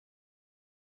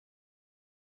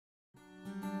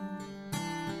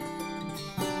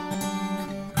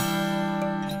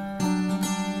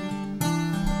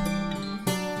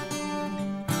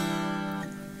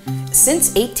Since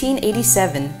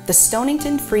 1887, the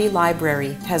Stonington Free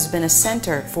Library has been a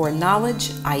center for knowledge,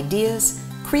 ideas,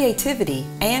 creativity,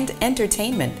 and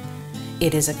entertainment.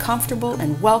 It is a comfortable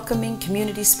and welcoming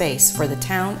community space for the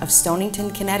town of Stonington,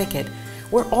 Connecticut,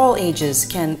 where all ages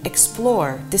can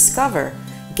explore, discover,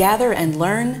 gather, and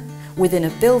learn within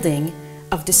a building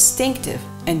of distinctive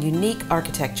and unique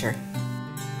architecture.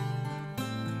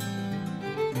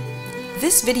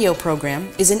 This video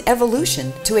program is an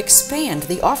evolution to expand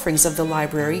the offerings of the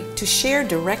library to share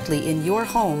directly in your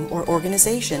home or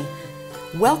organization.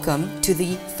 Welcome to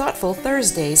the Thoughtful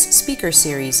Thursdays speaker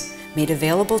series, made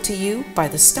available to you by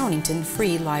the Stonington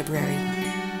Free Library.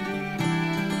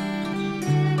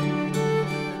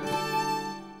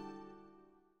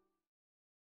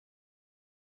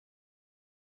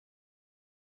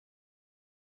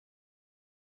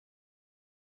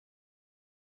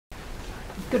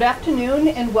 Good afternoon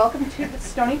and welcome to the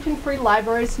Stonington Free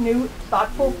Library's new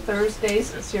Thoughtful Thursdays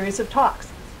series of talks.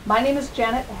 My name is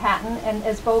Janet Hatton, and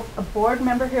as both a board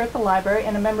member here at the library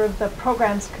and a member of the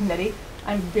Programs Committee,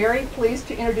 I'm very pleased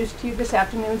to introduce to you this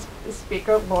afternoon's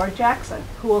speaker, Laura Jackson,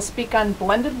 who will speak on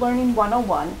Blended Learning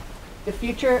 101, the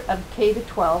future of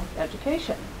K-12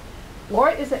 education.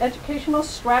 Laura is an educational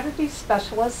strategy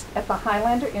specialist at the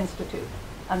Highlander Institute,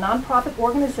 a nonprofit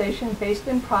organization based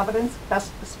in Providence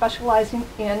specializing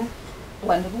in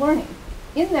blended learning.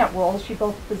 In that role, she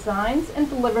both designs and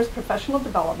delivers professional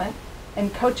development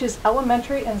and coaches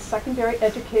elementary and secondary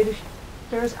educators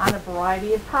on a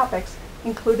variety of topics,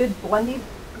 including blended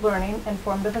learning and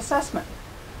formative assessment.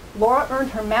 Laura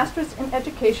earned her master's in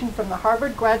education from the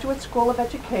Harvard Graduate School of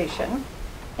Education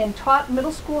and taught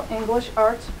middle school English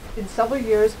arts in several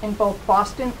years in both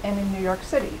Boston and in New York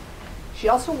City. She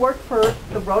also worked for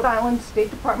the Rhode Island State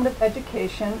Department of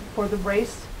Education for the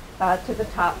Race to the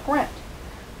Top grant.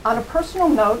 On a personal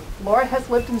note, Laura has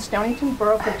lived in Stonington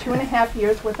Borough for 2.5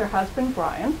 years with her husband,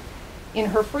 Brian. In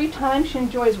her free time, she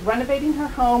enjoys renovating her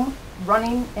home,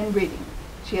 running, and reading.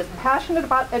 She is passionate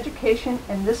about education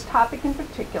and this topic in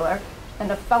particular, and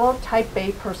a fellow Type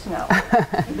A personnel.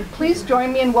 Please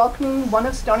join me in welcoming one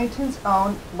of Stonington's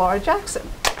own, Laura Jackson.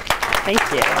 Thank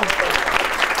you.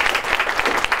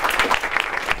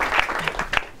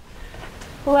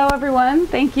 Hello everyone,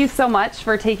 thank you so much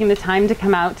for taking the time to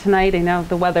come out tonight. I know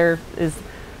the weather is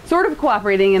sort of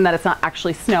cooperating in that it's not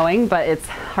actually snowing, but it's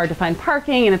hard to find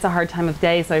parking and it's a hard time of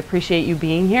day, so I appreciate you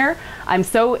being here. I'm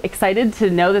so excited to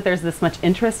know that there's this much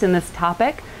interest in this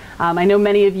topic. I know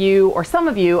many of you, or some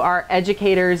of you, are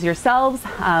educators yourselves.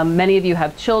 Many of you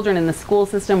have children in the school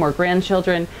system or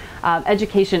grandchildren.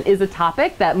 Education is a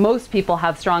topic that most people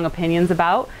have strong opinions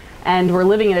about. And we're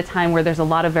living at a time where there's a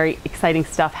lot of very exciting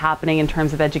stuff happening in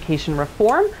terms of education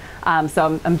reform.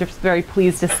 So I'm just very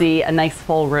pleased to see a nice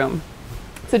full room.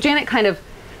 So Janet kind of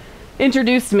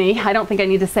introduced me. I don't think I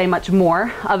need to say much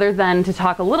more other than to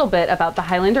talk a little bit about the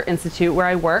Highlander Institute where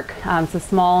I work. It's a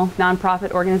small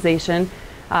nonprofit organization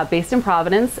based in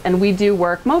Providence, and we do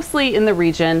work mostly in the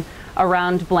region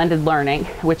around blended learning,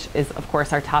 which is of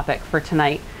course our topic for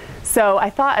tonight. So I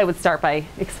thought I would start by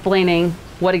explaining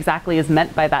what exactly is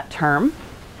meant by that term.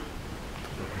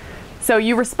 So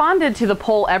you responded to the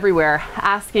poll everywhere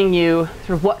asking you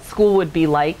sort of what school would be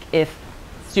like if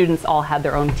students all had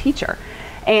their own teacher.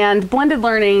 And blended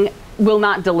learning will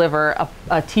not deliver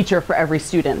a teacher for every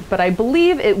student, but I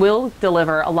believe it will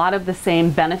deliver a lot of the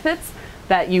same benefits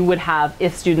that you would have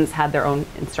if students had their own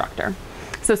instructor.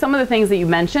 So some of the things that you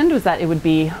mentioned was that it would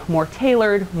be more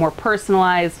tailored, more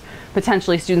personalized.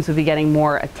 Potentially students would be getting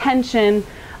more attention.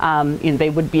 They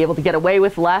would be able to get away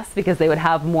with less because they would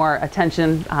have more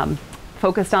attention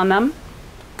focused on them.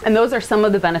 And those are some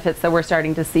of the benefits that we're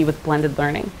starting to see with blended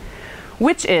learning,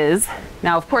 which is,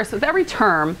 now of course with every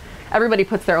term, everybody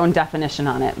puts their own definition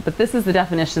on it, but this is the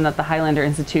definition that the Highlander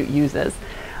Institute uses,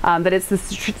 that it's the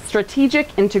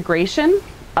strategic integration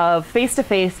of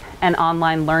face-to-face and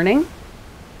online learning.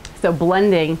 So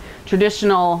blending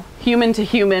traditional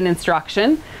human-to-human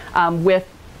instruction with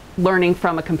learning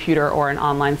from a computer or an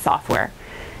online software.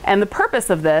 And the purpose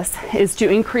of this is to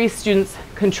increase students'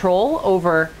 control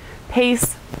over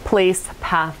pace, place,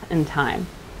 path, and time.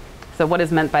 So what is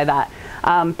meant by that?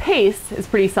 Pace is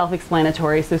pretty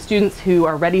self-explanatory. So students who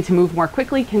are ready to move more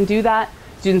quickly can do that.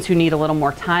 Students who need a little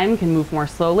more time can move more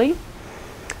slowly.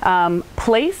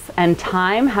 Place and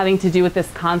time, having to do with this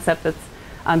concept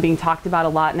that's being talked about a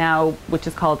lot now, which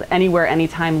is called anywhere,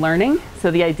 anytime learning.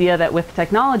 So the idea that with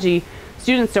technology,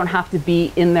 students don't have to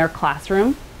be in their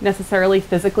classroom necessarily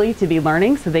physically to be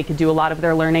learning, so they could do a lot of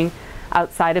their learning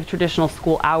outside of traditional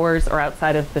school hours or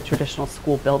outside of the traditional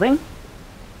school building,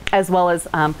 as well as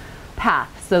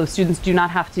path. So students do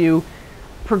not have to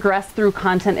progress through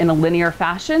content in a linear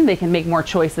fashion, they can make more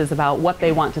choices about what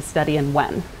they want to study and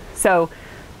when. So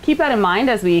keep that in mind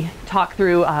as we talk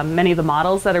through many of the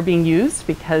models that are being used,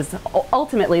 because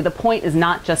ultimately the point is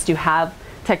not just to have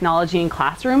technology in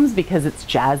classrooms because it's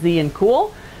jazzy and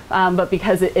cool, but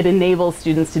because it enables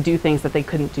students to do things that they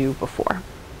couldn't do before.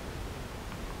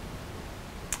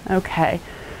 Okay,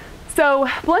 so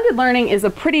blended learning is a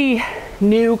pretty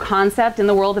new concept in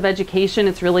the world of education.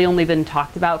 It's really only been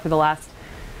talked about for the last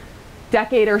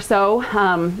decade or so,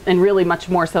 and really much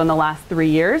more so in the last 3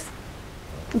 years.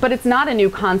 But it's not a new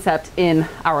concept in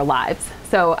our lives.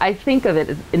 So I think of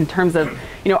it in terms of,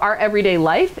 our everyday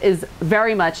life is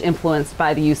very much influenced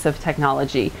by the use of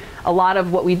technology. A lot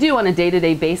of what we do on a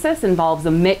day-to-day basis involves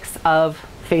a mix of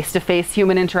face-to-face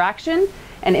human interaction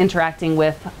and interacting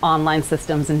with online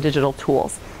systems and digital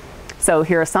tools. So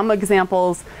here are some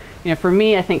examples. For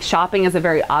me, I think shopping is a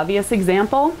very obvious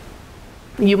example.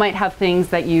 You might have things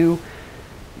that you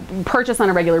purchase on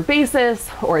a regular basis,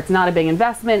 or it's not a big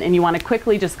investment, and you want to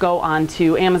quickly just go on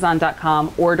to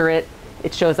Amazon.com, order it,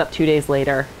 it shows up 2 days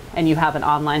later, and you have an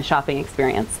online shopping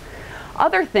experience.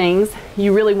 Other things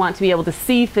you really want to be able to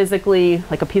see physically,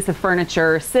 like a piece of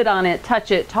furniture, sit on it, touch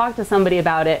it, talk to somebody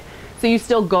about it, so you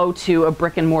still go to a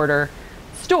brick and mortar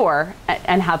store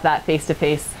and have that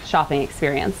face-to-face shopping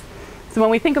experience. So when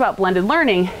we think about blended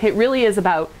learning, it really is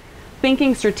about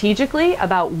thinking strategically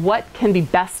about what can be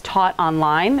best taught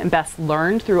online and best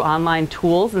learned through online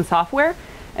tools and software,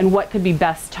 and what could be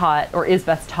best taught or is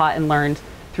best taught and learned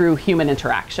through human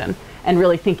interaction, and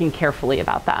really thinking carefully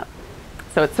about that.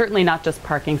 So it's certainly not just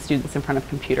parking students in front of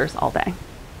computers all day.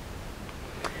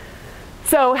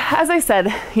 So as I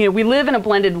said, we live in a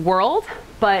blended world,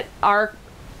 but our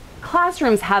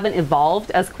classrooms haven't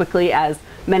evolved as quickly as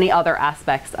many other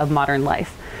aspects of modern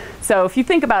life. So if you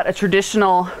think about a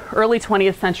traditional early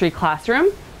 20th century classroom,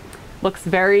 looks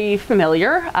very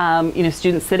familiar.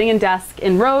 Students sitting in desks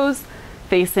in rows,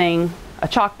 facing a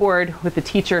chalkboard with the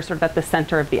teacher sort of at the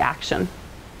center of the action.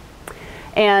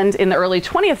 And in the early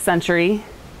 20th century,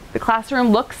 the classroom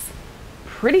looks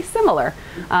pretty similar,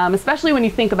 especially when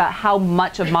you think about how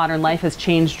much of modern life has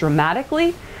changed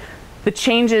dramatically. The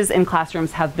changes in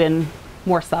classrooms have been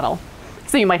more subtle.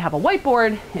 So you might have a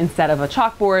whiteboard instead of a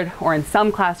chalkboard, or in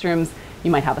some classrooms,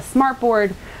 you might have a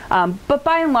smartboard. But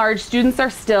by and large, students are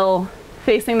still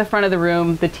facing the front of the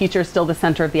room, the teacher is still the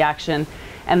center of the action.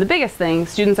 And the biggest thing,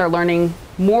 students are learning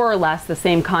more or less the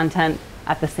same content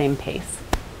at the same pace.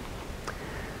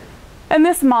 And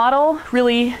this model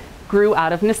really grew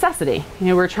out of necessity.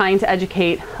 We're trying to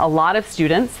educate a lot of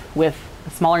students with a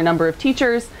smaller number of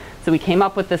teachers. So we came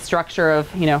up with this structure of,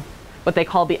 what they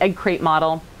call the egg crate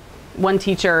model. One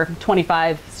teacher,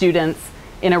 25 students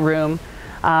in a room.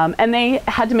 And they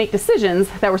had to make decisions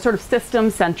that were sort of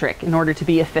system-centric in order to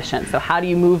be efficient. So how do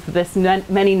you move this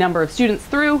many number of students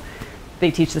through? They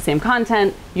teach the same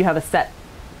content. You have a set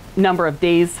number of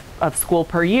days of school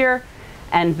per year,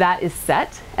 and that is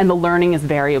set, and the learning is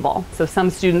variable. So some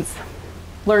students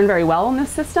learn very well in this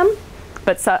system,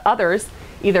 but others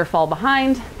either fall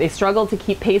behind, they struggle to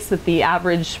keep pace with the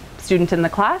average student in the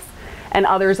class, and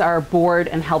others are bored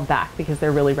and held back because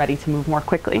they're really ready to move more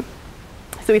quickly.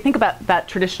 So we think about that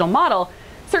traditional model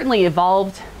certainly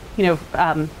evolved.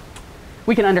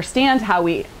 We can understand how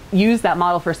we used that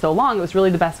model for so long. It was really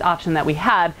the best option that we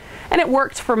had, and it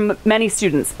worked for many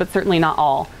students, but certainly not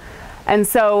all. And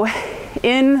so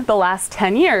in the last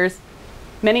 10 years,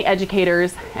 many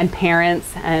educators and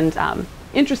parents and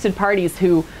interested parties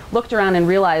who looked around and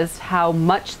realized how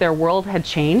much their world had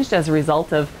changed as a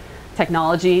result of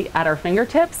technology at our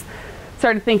fingertips,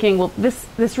 started thinking, well,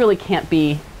 this really can't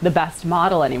be the best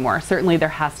model anymore. Certainly there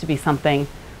has to be something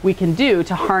we can do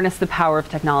to harness the power of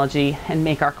technology and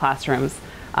make our classrooms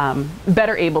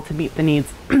better able to meet the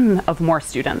needs of more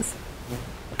students.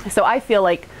 So I feel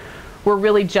like we're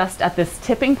really just at this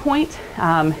tipping point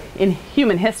in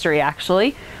human history,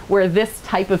 actually, where this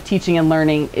type of teaching and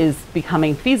learning is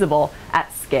becoming feasible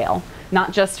at scale,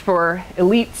 not just for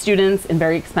elite students in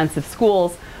very expensive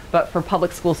schools, but for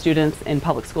public school students in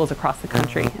public schools across the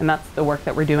country. And that's the work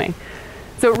that we're doing.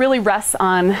 So it really rests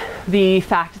on the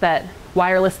fact that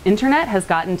wireless internet has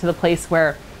gotten to the place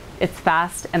where it's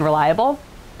fast and reliable,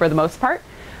 for the most part,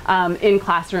 in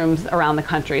classrooms around the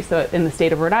country. So in the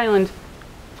state of Rhode Island,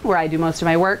 where I do most of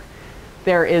my work,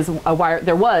 there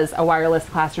was a wireless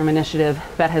classroom initiative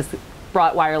that has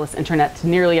brought wireless internet to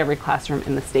nearly every classroom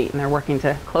in the state, and they're working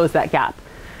to close that gap.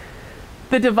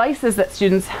 The devices that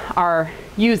students are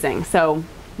using, so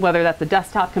whether that's a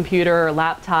desktop computer, a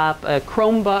laptop, a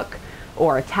Chromebook,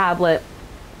 or a tablet,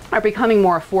 are becoming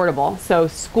more affordable. So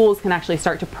schools can actually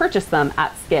start to purchase them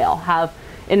at scale, have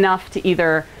enough to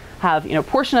either have a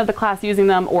portion of the class using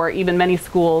them, or even many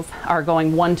schools are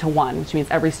going one-to-one, which means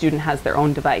every student has their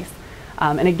own device.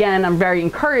 And again, I'm very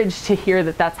encouraged to hear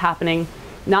that that's happening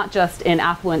not just in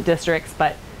affluent districts,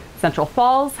 but Central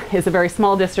Falls is a very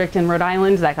small district in Rhode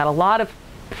Island that got a lot of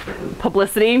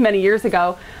publicity many years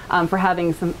ago for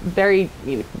having some very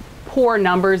poor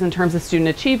numbers in terms of student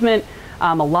achievement,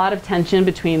 a lot of tension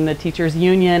between the teachers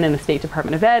union and the State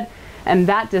Department of Ed, and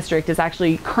that district is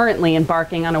actually currently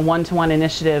embarking on a one-to-one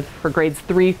initiative for grades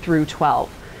 3 through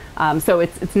 12. So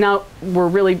it's now, we're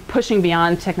really pushing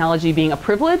beyond technology being a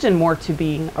privilege and more to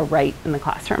being a right in the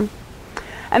classroom.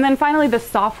 And then finally, the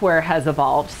software has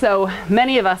evolved. So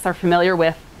many of us are familiar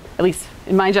with, at least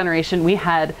in my generation, we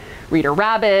had Reader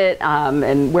Rabbit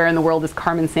and Where in the World is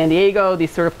Carmen Sandiego,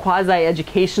 these sort of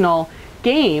quasi-educational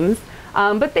games,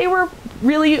 but they were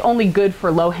really only good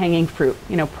for low-hanging fruit,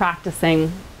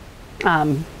 practicing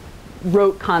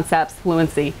rote concepts,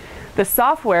 fluency. The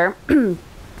software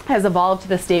has evolved to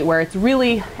the state where it's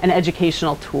really an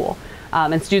educational tool,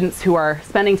 and students who are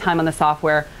spending time on the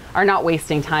software are not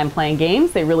wasting time playing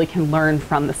games. They really can learn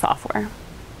from the software.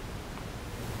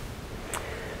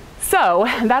 So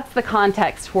that's the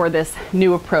context for this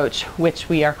new approach, which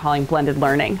we are calling blended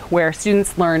learning, where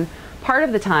students learn part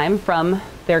of the time from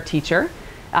their teacher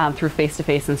through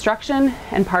face-to-face instruction,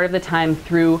 and part of the time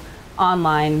through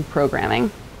online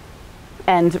programming.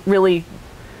 And really,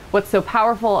 what's so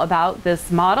powerful about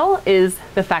this model is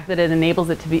the fact that it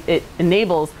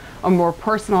enables a more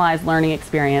personalized learning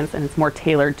experience, and it's more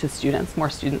tailored to students, more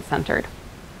student-centered.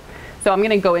 So I'm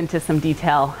going to go into some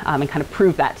detail and kind of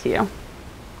prove that to you.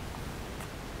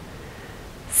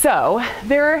 So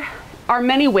there are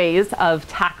many ways of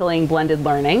tackling blended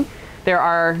learning. There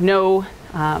are no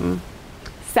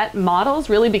set models,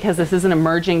 really, because this is an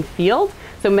emerging field.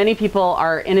 So many people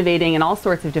are innovating in all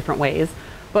sorts of different ways.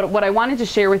 But what I wanted to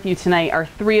share with you tonight are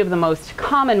 3 of the most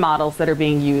common models that are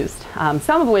being used,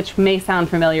 some of which may sound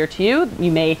familiar to you.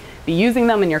 You may be using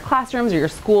them in your classrooms or your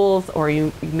schools, or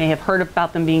you may have heard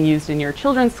about them being used in your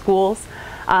children's schools.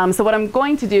 So what I'm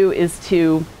going to do is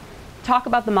to talk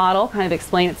about the model, kind of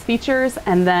explain its features,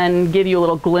 and then give you a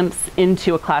little glimpse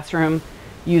into a classroom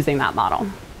using that model.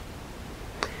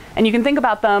 And you can think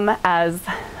about them as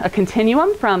a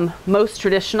continuum from most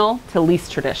traditional to least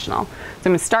traditional. So I'm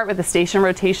going to start with the station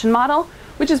rotation model,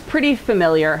 which is pretty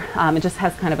familiar. It just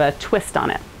has kind of a twist on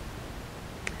it.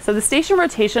 So the station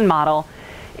rotation model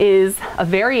is a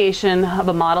variation of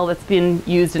a model that's been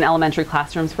used in elementary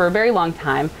classrooms for a very long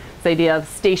time. It's the idea of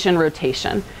station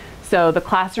rotation. So the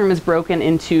classroom is broken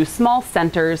into small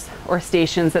centers or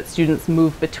stations that students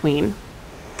move between.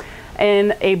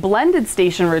 In a blended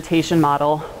station rotation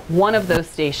model, one of those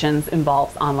stations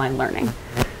involves online learning.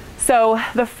 So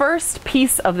the first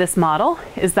piece of this model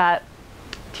is that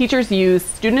teachers use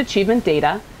student achievement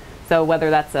data, so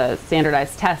whether that's a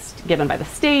standardized test given by the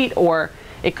state or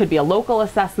it could be a local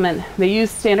assessment, they use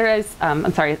student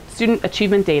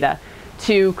achievement data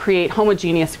to create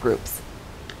homogeneous groups.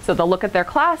 So they'll look at their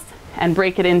class and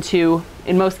break it into,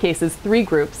 in most cases, 3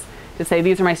 groups to say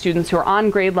these are my students who are on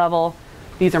grade level,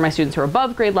 these are my students who are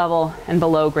above grade level, and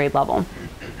below grade level.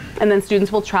 And then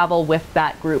students will travel with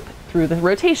that group through the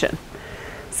rotation.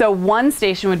 So one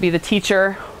station would be the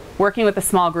teacher working with a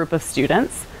small group of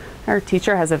students. Our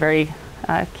teacher has a very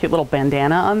cute little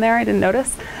bandana on there, I didn't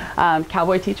notice.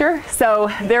 Cowboy teacher. So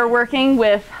they're working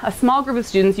with a small group of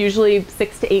students, usually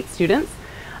 6 to 8 students,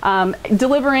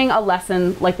 delivering a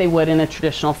lesson like they would in a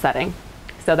traditional setting.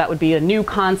 So that would be a new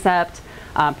concept,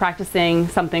 practicing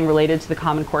something related to the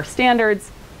Common Core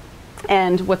standards.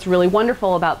 And what's really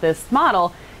wonderful about this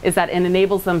model is that it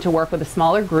enables them to work with a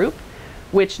smaller group,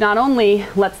 which not only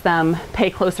lets them pay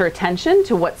closer attention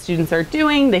to what students are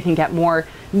doing, they can get more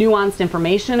nuanced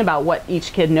information about what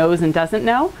each kid knows and doesn't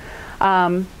know,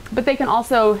 but they can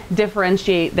also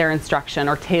differentiate their instruction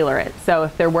or tailor it. So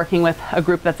if they're working with a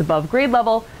group that's above grade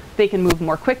level, they can move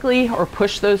more quickly or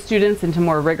push those students into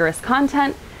more rigorous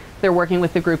content. If they're working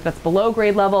with the group that's below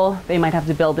grade level, they might have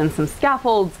to build in some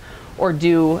scaffolds or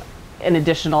do an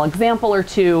additional example or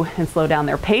 2 and slow down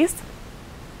their pace.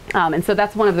 And so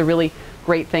that's one of the really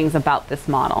great things about this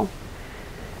model.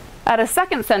 At a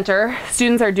second center,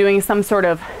 students are doing some sort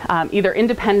of either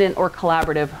independent or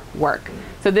collaborative work.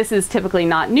 So this is typically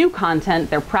not new content.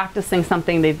 They're practicing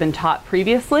something they've been taught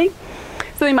previously.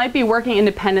 So they might be working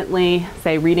independently,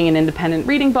 say reading an independent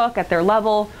reading book at their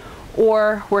level,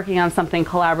 or working on something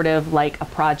collaborative like a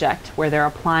project where they're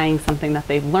applying something that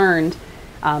they've learned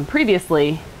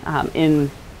previously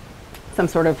in some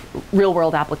sort of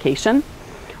real-world application.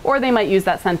 Or they might use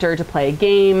that center to play a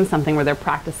game, something where they're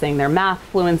practicing their math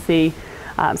fluency.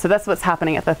 So that's what's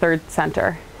happening at the third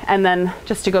center. And then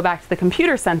just to go back to the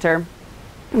computer center,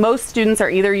 most students are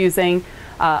either using,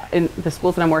 in the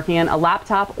schools that I'm working in, a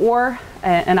laptop or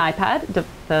an iPad.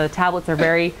 The tablets are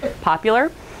very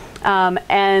popular.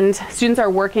 And students are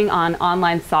working on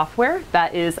online software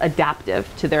that is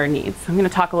adaptive to their needs. I'm going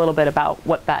to talk a little bit about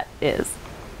what that is.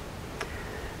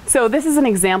 So this is an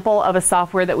example of a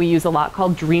software that we use a lot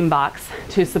called Dreambox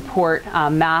to support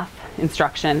math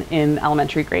instruction in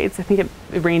elementary grades. I think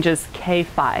it ranges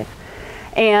K5.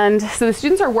 And so the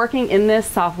students are working in this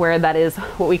software that is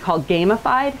what we call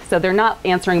gamified. So they're not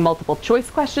answering multiple choice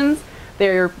questions.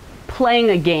 They're playing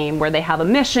a game where they have a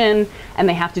mission and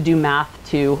they have to do math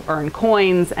to earn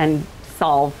coins and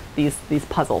solve these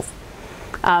puzzles.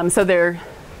 So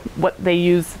they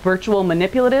use virtual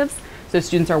manipulatives. So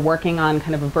students are working on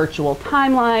kind of a virtual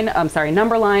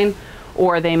number line,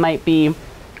 or they might be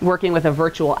working with a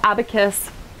virtual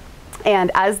abacus. And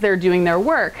as they're doing their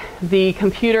work, the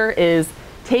computer is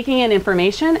taking in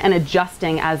information and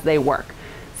adjusting as they work.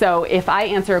 So if I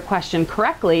answer a question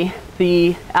correctly,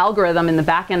 the algorithm in the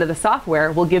back end of the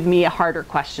software will give me a harder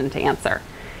question to answer.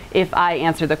 If I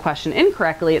answer the question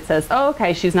incorrectly, it says, oh,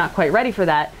 okay, she's not quite ready for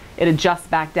that. It adjusts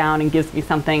back down and gives me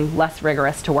something less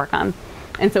rigorous to work on.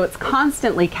 And so it's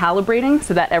constantly calibrating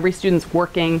so that every student's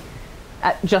working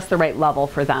at just the right level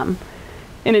for them.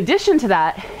 In addition to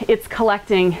that, it's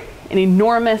collecting an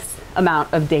enormous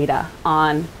amount of data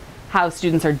on how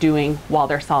students are doing while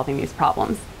they're solving these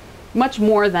problems. Much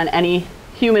more than any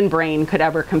human brain could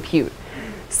ever compute.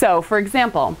 So for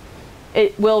example,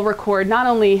 it will record not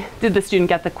only did the student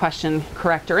get the question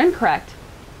correct or incorrect,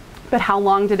 but how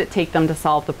long did it take them to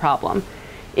solve the problem?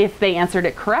 If they answered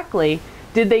it correctly,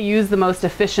 did they use the most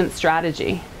efficient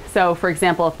strategy? So for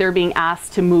example, if they're being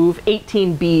asked to move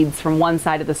 18 beads from one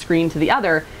side of the screen to the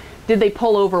other, did they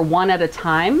pull over one at a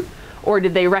time? Or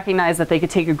did they recognize that they could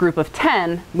take a group of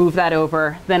 10, move that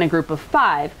over, then a group of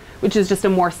 5, which is just a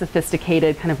more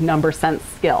sophisticated kind of number sense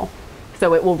skill.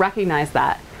 So it will recognize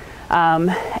that.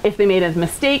 If they made a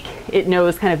mistake, it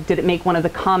knows kind of, did it make one of the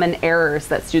common errors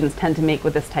that students tend to make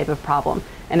with this type of problem,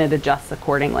 and it adjusts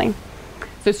accordingly.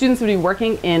 So students would be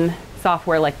working in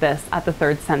software like this at the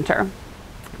third center.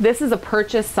 This is a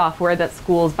purchased software that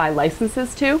schools buy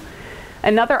licenses to.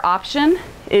 Another option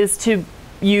is to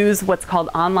use what's called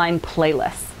online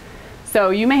playlists. So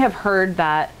you may have heard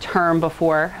that term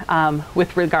before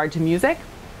with regard to music.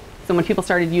 So when people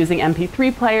started using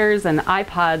MP3 players and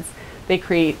iPods, they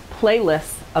create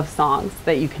playlists of songs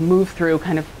that you can move through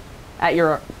kind of at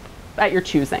your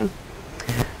choosing.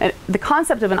 And the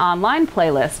concept of an online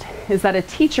playlist is that a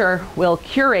teacher will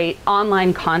curate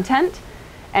online content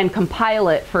and compile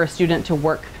it for a student to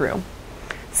work through.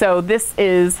 So this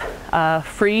is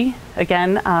free,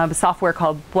 again, software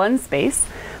called BlendSpace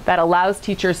that allows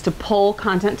teachers to pull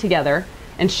content together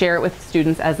and share it with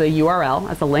students as a URL,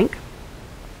 as a link.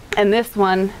 And this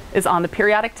one is on the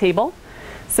periodic table.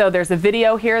 So there's a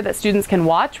video here that students can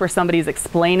watch where somebody's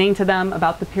explaining to them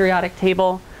about the periodic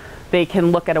table. They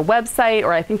can look at a website,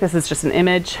 or I think this is just an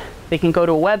image. They can go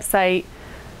to a website.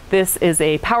 This is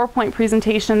a PowerPoint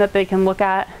presentation that they can look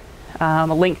at, a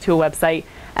link to a website,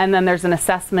 and then there's an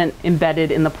assessment embedded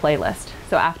in the playlist.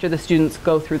 So after the students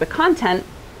go through the content,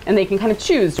 and they can kind of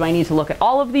choose, do I need to look at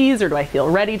all of these, or do I feel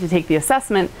ready to take the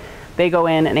assessment? They go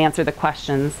in and answer the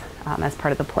questions as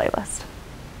part of the playlist.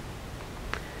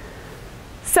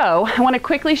 So I want to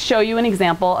quickly show you an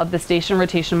example of the station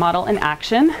rotation model in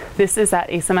action. This is at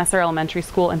ASMSR Elementary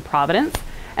School in Providence.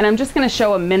 And I'm just going to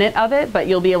show a minute of it, but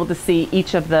you'll be able to see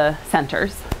each of the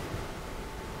centers.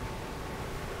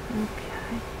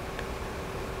 Okay.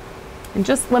 And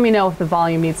just let me know if the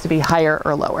volume needs to be higher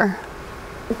or lower.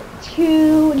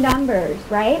 Two numbers,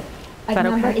 right? A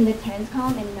number okay? in the tens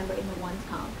column and a number in the ones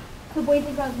column. So boys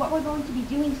and girls, what we're going to be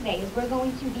doing today is we're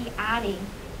going to be adding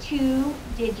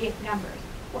 2-digit numbers.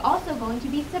 We're also going to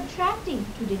be subtracting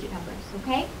 2-digit numbers,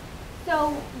 okay?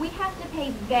 So we have to pay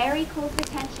very close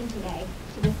attention today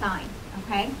to the sign,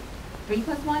 okay? 3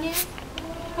 plus 1 is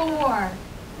 4.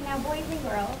 Now boys and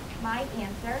girls, my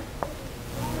answer,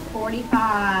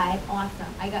 45.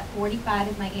 Awesome, I got 45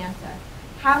 as my answer.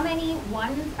 How many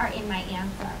ones are in my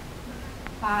answer?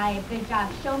 5, good job.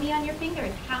 Show me on your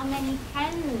fingers, how many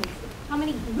tens, how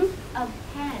many groups of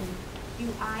 10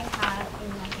 do I have in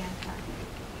my answer?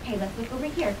 Okay, let's look over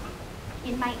here.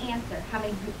 In my answer, how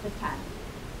many groups of 10?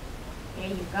 There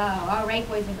you go. All right,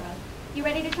 boys and girls. You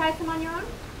ready to try some on your own?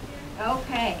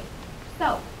 Okay.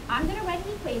 So, I'm going to write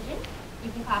an equation.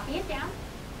 You can copy it down.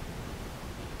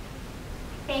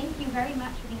 Thank you very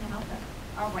much for being a helper.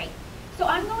 All right. So,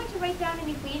 I'm going to write down an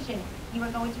equation. You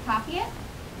are going to copy it,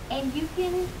 And you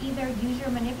can either use your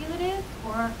manipulative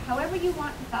or however you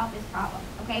want to solve this problem,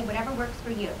 okay? Whatever works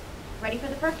for you. Ready for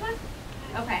the first one?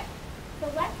 Okay. So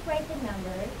let's write the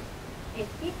numbers. It's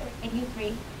C3 and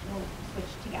U3 will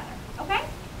switch together, okay?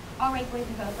 All right, boys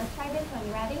and girls, let's try this one.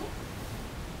 You ready?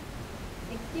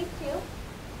 62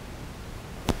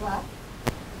 plus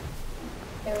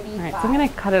 35. All right, so I'm going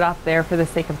to cut it off there for the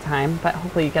sake of time, but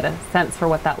hopefully you get a sense for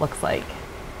what that looks like.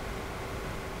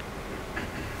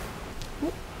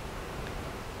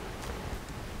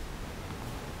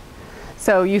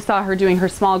 So you saw her doing her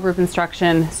small group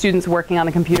instruction, students working on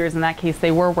the computers. In that case, they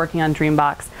were working on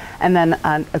Dreambox. And then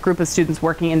a group of students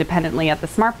working independently at the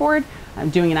smartboard,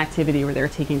 doing an activity where they were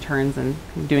taking turns and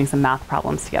doing some math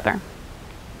problems together.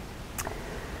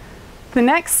 The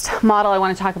next model I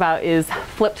want to talk about is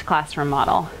flipped classroom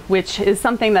model, which is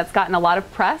something that's gotten a lot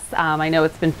of press. I know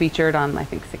it's been featured on, I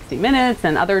think, 60 Minutes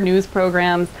and other news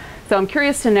programs. So I'm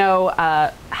curious to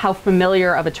know how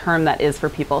familiar of a term that is for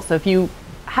people. So if you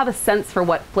have a sense for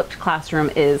what flipped classroom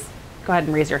is, go ahead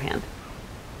and raise your hand.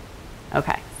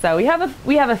 Okay, so we have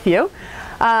a few.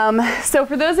 So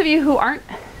for those of you who aren't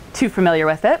too familiar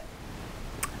with it,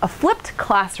 a flipped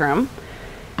classroom,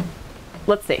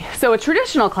 let's see. So a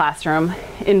traditional classroom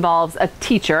involves a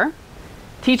teacher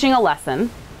teaching a lesson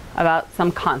about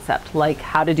some concept, like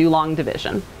how to do long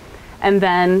division. And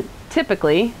then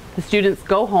typically the students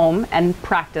go home and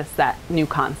practice that new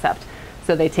concept.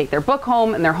 So they take their book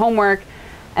home and their homework,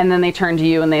 and then they turn to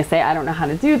you and they say, I don't know how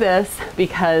to do this,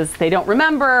 because they don't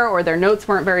remember or their notes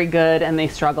weren't very good and they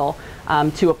struggle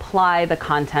to apply the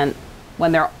content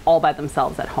when they're all by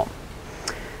themselves at home.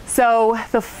 So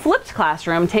the flipped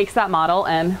classroom takes that model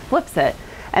and flips it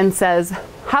and says,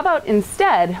 how about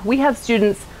instead we have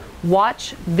students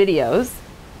watch videos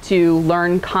to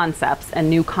learn concepts and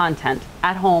new content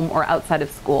at home or outside of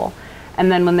school.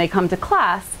 And then when they come to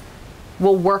class,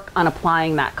 we'll work on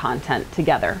applying that content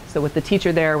together. So with the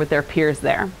teacher there, with their peers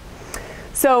there.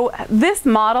 So this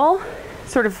model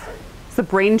sort of is the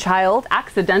brainchild,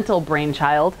 accidental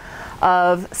brainchild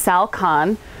of Sal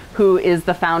Khan, who is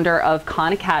the founder of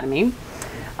Khan Academy,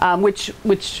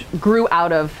 which grew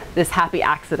out of this happy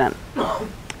accident.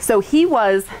 So he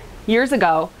was, years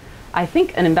ago, I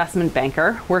think an investment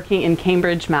banker working in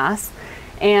Cambridge, Mass.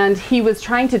 And he was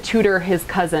trying to tutor his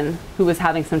cousin who was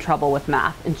having some trouble with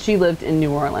math, and she lived in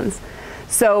New Orleans.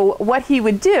 So what he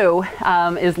would do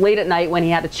is late at night when he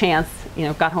had a chance,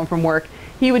 got home from work,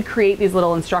 he would create these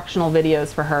little instructional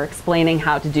videos for her explaining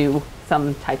how to do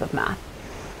some type of math.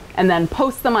 And then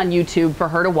post them on YouTube for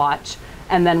her to watch.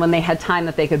 And then when they had time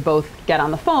that they could both get on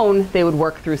the phone, they would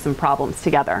work through some problems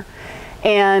together.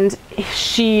 And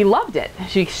she loved it.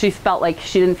 She felt like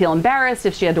she didn't feel embarrassed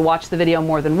if she had to watch the video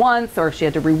more than once, or if she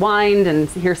had to rewind and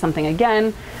hear something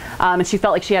again. And she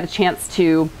felt like she had a chance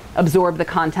to absorb the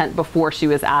content before she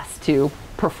was asked to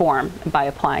perform by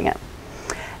applying it.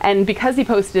 And because he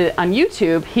posted it on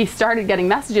YouTube, he started getting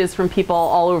messages from people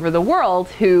all over the world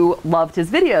who loved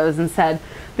his videos and said,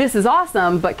 this is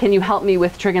awesome, but can you help me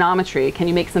with trigonometry? Can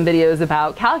you make some videos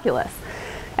about calculus?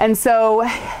 And so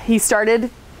he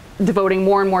started devoting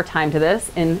more and more time to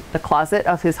this in the closet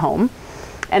of his home,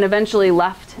 and eventually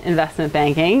left investment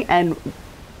banking and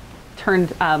turned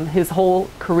his whole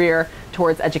career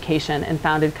towards education and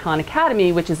founded Khan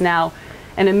Academy, which is now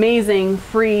an amazing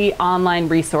free online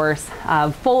resource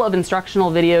full of instructional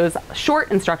videos,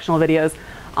 short instructional videos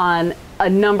on a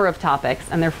number of topics,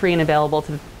 and they're free and available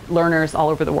to learners all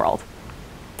over the world.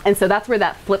 And so that's where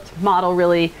that flipped model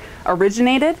really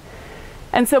originated.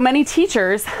 And so many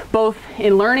teachers, both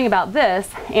in learning about this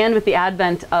and with the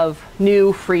advent of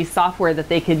new free software that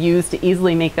they could use to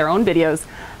easily make their own videos,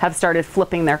 have started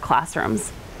flipping their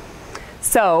classrooms.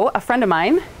 So a friend of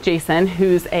mine, Jason,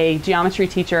 who's a geometry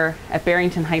teacher at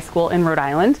Barrington High School in Rhode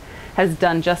Island, has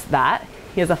done just that.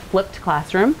 He has a flipped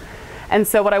classroom. And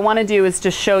so what I want to do is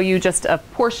just show you just a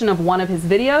portion of one of his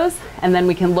videos, and then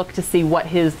we can look to see what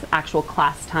his actual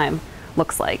class time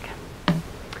looks like.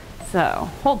 So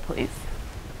hold please.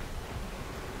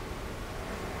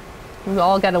 We'll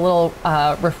all get a little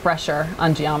refresher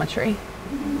on geometry.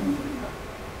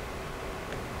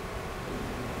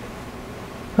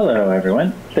 Hello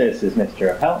everyone, this is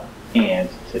Mr. Appel, and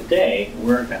today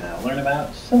we're going to learn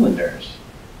about cylinders.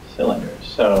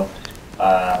 So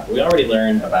we already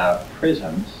learned about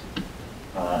prisms,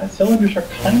 and cylinders are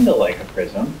kind of like a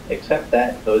prism, except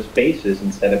that those bases,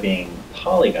 instead of being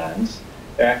polygons,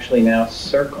 they're actually now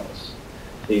circles.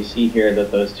 So you see here that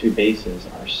those two bases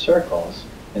are circles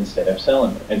instead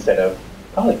of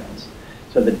polygons.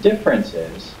 So the difference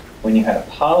is, when you had a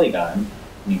polygon,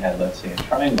 you had, let's say, a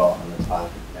triangle on the top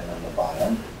and on the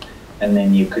bottom, and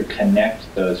then you could connect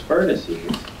those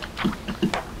vertices,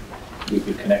 you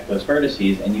could connect those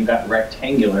vertices, and you got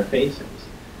rectangular faces.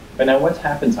 But now what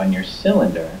happens on your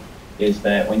cylinder is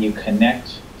that when you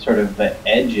connect sort of the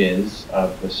edges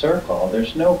of the circle,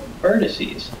 there's no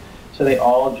vertices. So they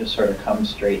all just sort of come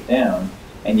straight down,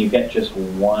 and you get just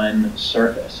one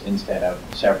surface instead of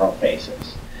several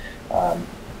faces.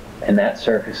 And that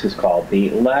surface is called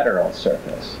the lateral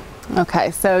surface.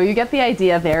 Okay, so you get the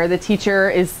idea there. The teacher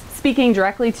is speaking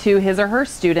directly to his or her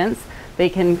students. They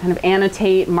can kind of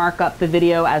annotate, mark up the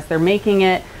video as they're making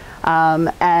it.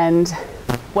 And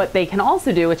what they can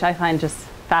also do, which I find just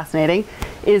fascinating,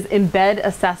 is embed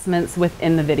assessments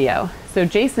within the video. So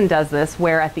Jason does this,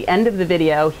 where at the end of the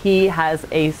video, he has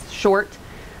a short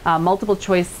multiple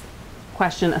choice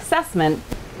question assessment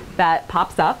that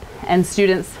pops up, and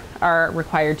students are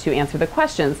required to answer the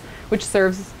questions, which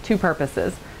serves two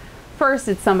purposes. First,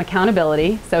 it's some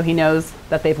accountability, so he knows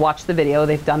that they've watched the video,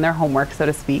 they've done their homework, so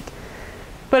to speak.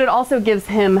 But it also gives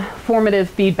him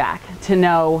formative feedback to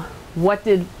know, what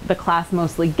did the class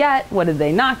mostly get? What did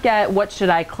they not get? What should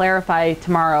I clarify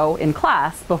tomorrow in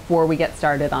class before we get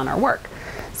started on our work?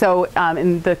 So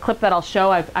in the clip that I'll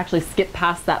show, I've actually skipped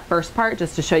past that first part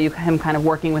just to show you him kind of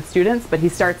working with students, but he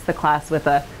starts the class with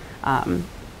a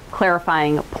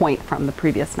clarifying point from the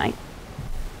previous night.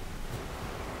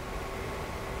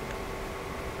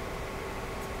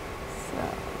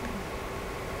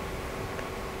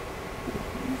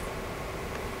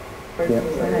 Yep.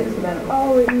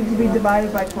 Oh, it needs to be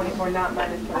divided by 24, not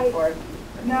minus 24.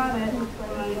 Got it.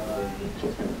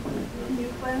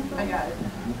 I got it.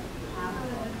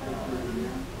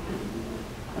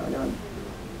 How we doing?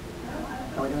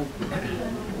 How we doing?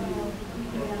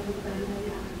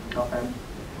 Okay.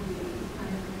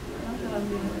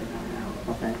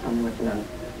 Okay, tell me what you done.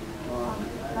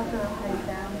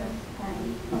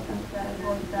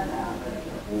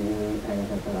 Paying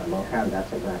attention to that vocab,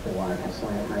 that's exactly why I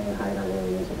slant high and high, I'm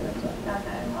really using it. So.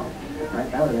 Right,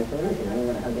 that would have been too easy. You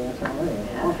would have had the answer already.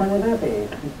 How fun would that be?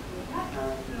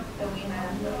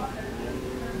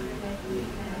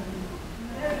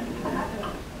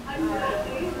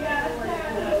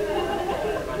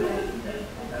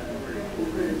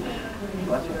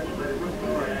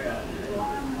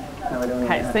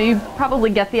 Okay, so you probably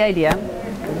get the idea.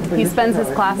 He spends his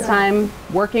class time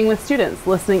working with students,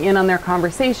 listening in on their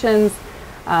conversations,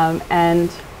 and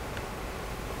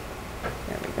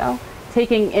there we go,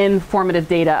 taking in formative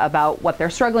data about what they're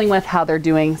struggling with, how they're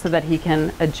doing, so that he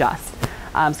can adjust.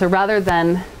 So rather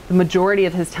than the majority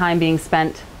of his time being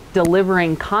spent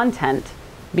delivering content,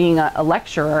 being a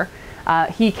lecturer,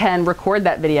 he can record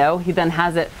that video. He then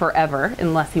has it forever,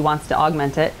 unless he wants to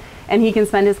augment it, and he can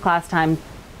spend his class time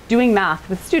doing math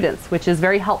with students, which is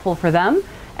very helpful for them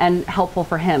and helpful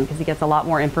for him because he gets a lot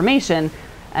more information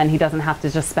and he doesn't have to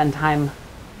just spend time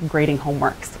grading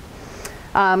homeworks.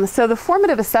 So the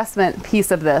formative assessment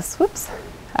piece of this,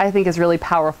 I think is really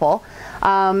powerful.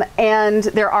 And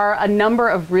there are a number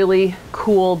of really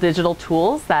cool digital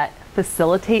tools that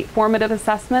facilitate formative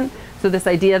assessment. So this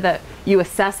idea that you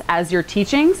assess as you're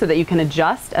teaching so that you can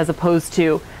adjust, as opposed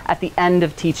to at the end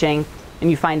of teaching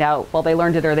and you find out, well, they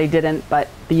learned it or they didn't, but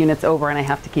the unit's over and I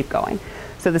have to keep going.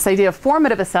 So this idea of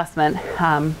formative assessment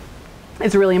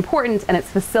is really important, and it's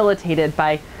facilitated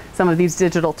by some of these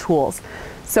digital tools.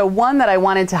 So one that I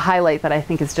wanted to highlight that I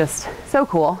think is just so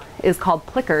cool is called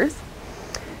Clickers.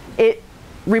 It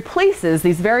replaces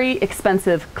these very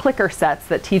expensive clicker sets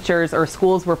that teachers or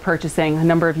schools were purchasing a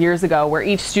number of years ago, where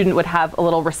each student would have a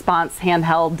little response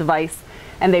handheld device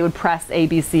and they would press A,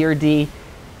 B, C, or D,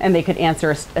 and they could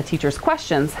answer a teacher's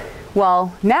questions.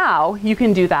 Well, now you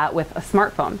can do that with a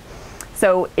smartphone.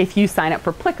 So if you sign up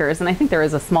for Clickers, and I think there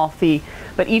is a small fee,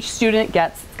 but each student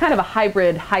gets kind of a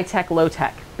hybrid high-tech,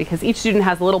 low-tech, because each student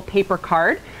has a little paper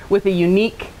card with a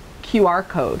unique QR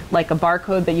code, like a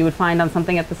barcode that you would find on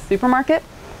something at the supermarket.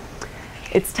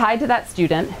 It's tied to that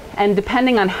student, and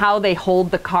depending on how they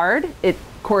hold the card, it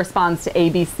corresponds to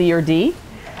A, B, C, or D.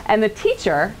 And the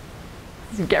teacher,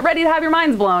 get ready to have your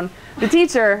minds blown, the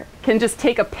teacher can just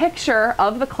take a picture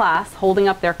of the class holding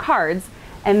up their cards,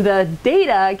 and the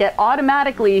data get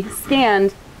automatically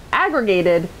scanned,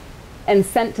 aggregated, and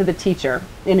sent to the teacher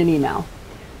in an email.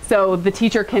 So the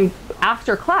teacher can,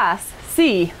 after class,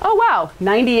 see, oh wow,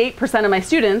 98% of my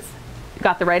students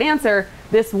got the right answer,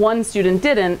 this one student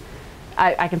didn't,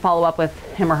 I can follow up with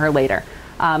him or her later.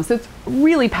 So it's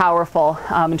really powerful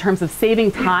in terms of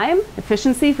saving time,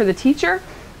 efficiency for the teacher,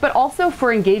 but also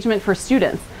for engagement for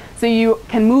students. So you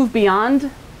can move beyond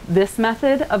this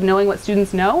method of knowing what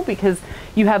students know, because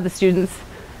you have the students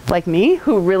like me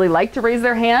who really like to raise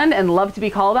their hand and love to be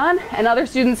called on, and other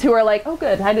students who are like, oh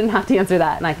good, I didn't have to answer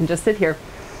that and I can just sit here.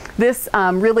 This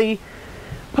really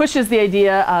pushes the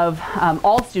idea of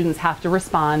all students have to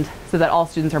respond so that all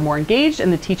students are more engaged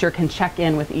and the teacher can check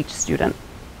in with each student.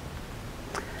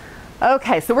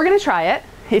 Okay, so we're going to try it.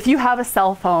 If you have a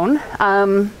cell phone,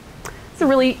 it's a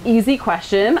really easy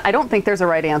question. I don't think there's a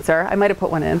right answer. I might have put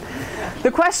one in.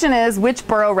 The question is, which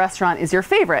borough restaurant is your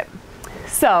favorite?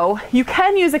 So you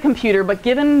can use a computer, but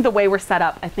given the way we're set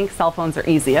up, I think cell phones are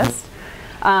easiest.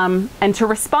 And to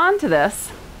respond to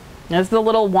this is a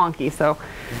little wonky. So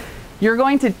you're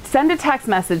going to send a text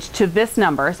message to this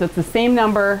number. So it's the same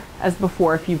number as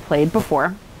before if you played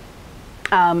before.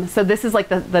 So this is like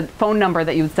the phone number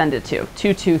that you would send it to,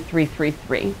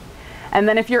 22333. And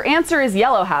then if your answer is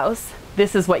Yellow House,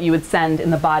 this is what you would send in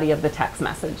the body of the text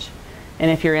message.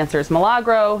 And if your answer is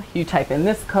Milagro, you type in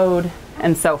this code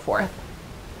and so forth.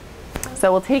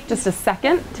 So we'll take just a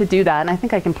second to do that, and I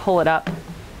think I can pull it up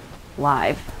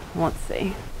live. Let's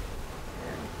see.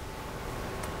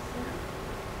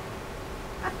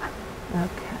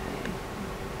 Okay.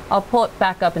 I'll pull it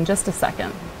back up in just a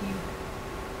second.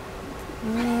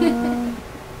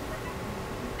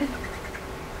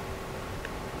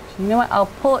 You know what? I'll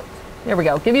pull it. There we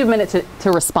go. Give you a minute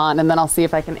to respond, and then I'll see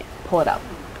if I can pull it up.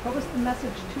 What was the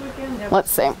message to again? Let's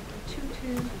see.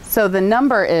 So the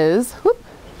number is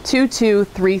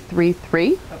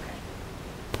 22333. Okay.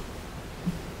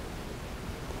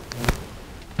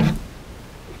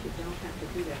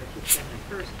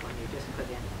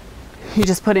 You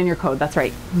just put in your code. That's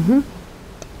right. Mm-hmm.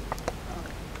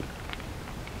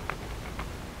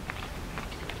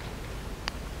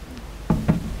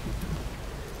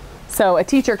 So a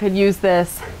teacher could use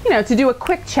this, to do a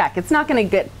quick check. It's not going to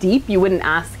get deep. You wouldn't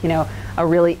ask, a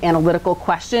really analytical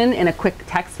question in a quick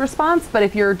text response. But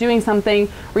if you're doing something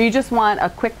where you just want a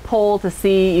quick poll to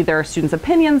see either students'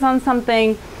 opinions on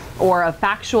something or a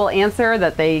factual answer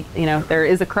that they, there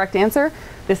is a correct answer,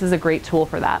 this is a great tool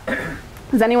for that.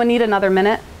 Does anyone need another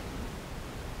minute?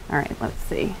 All right, let's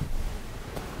see.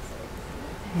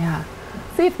 Yeah,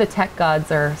 see if the tech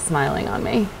gods are smiling on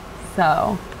me.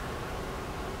 So,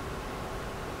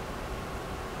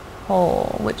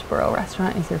 poll, which borough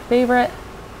restaurant is your favorite?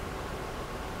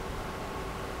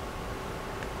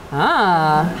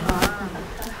 Oh.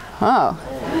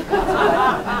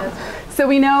 So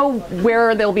we know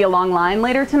where there'll be a long line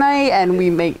later tonight, and we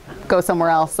may go somewhere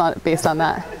else based on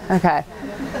that. Okay.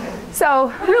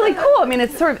 So really cool. I mean,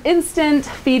 it's sort of instant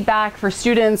feedback for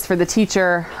students, for the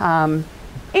teacher.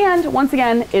 And once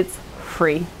again, it's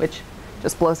free, which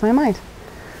just blows my mind.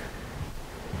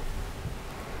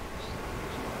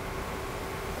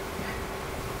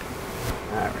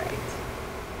 All right.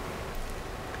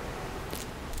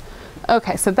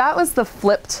 Okay, so that was the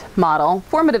flipped model.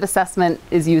 Formative assessment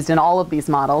is used in all of these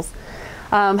models.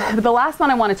 But the last one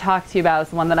I want to talk to you about is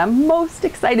the one that I'm most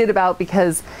excited about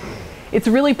because it's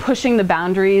really pushing the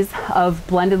boundaries of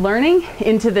blended learning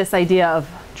into this idea of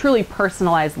truly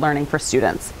personalized learning for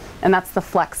students. And that's the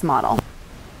flex model.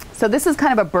 So this is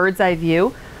kind of a bird's eye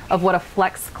view of what a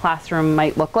flex classroom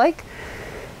might look like.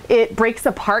 It breaks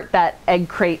apart that egg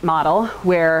crate model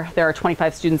where there are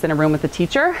 25 students in a room with a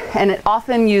teacher, and it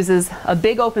often uses a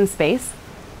big open space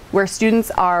where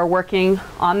students are working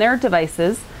on their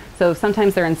devices. So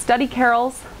sometimes they're in study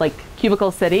carrels, like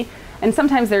Cubicle City, and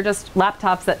sometimes they're just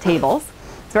laptops at tables.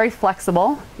 It's very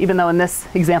flexible, even though in this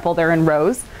example they're in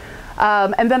rows.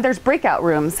 And then there's breakout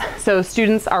rooms. So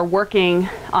students are working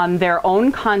on their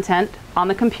own content on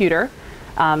the computer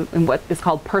in what is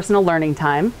called personal learning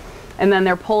time. And then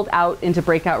they're pulled out into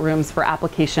breakout rooms for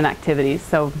application activities.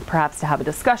 So perhaps to have a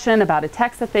discussion about a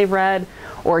text that they've read,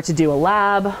 or to do a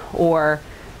lab, or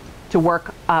to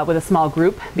work with a small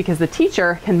group, because the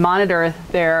teacher can monitor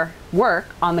their work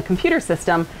on the computer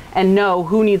system and know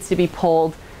who needs to be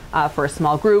pulled for a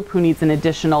small group, who needs an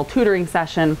additional tutoring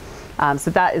session.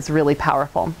 So that is really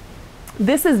powerful.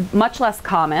 This is much less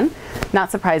common,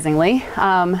 not surprisingly.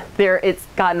 It's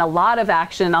gotten a lot of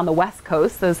action on the West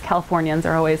Coast. Those Californians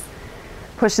are always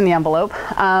pushing the envelope.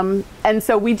 And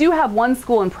so we do have one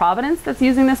school in Providence that's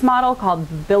using this model called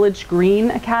Village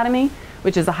Green Academy,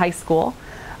 which is a high school.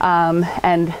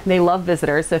 And they love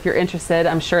visitors. So if you're interested,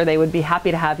 I'm sure they would be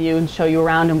happy to have you and show you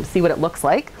around and see what it looks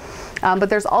like. But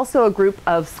there's also a group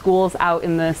of schools out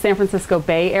in the San Francisco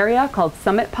Bay Area called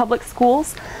Summit Public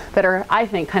Schools that are, I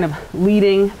think, kind of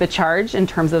leading the charge in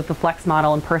terms of the flex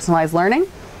model and personalized learning.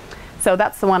 So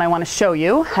that's the one I want to show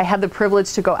you. I had the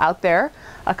privilege to go out there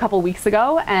a couple weeks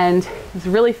ago, and it was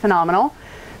really phenomenal.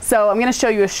 So I'm going to show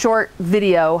you a short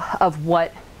video of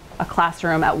what a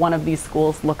classroom at one of these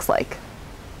schools looks like.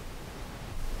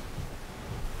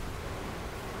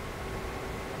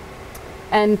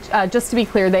 And just to be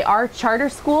clear, they are charter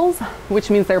schools, which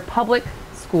means they're public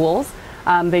schools.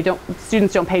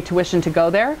 Students don't pay tuition to go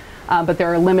there, but there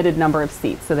are a limited number of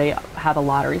seats, so they have a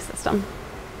lottery system.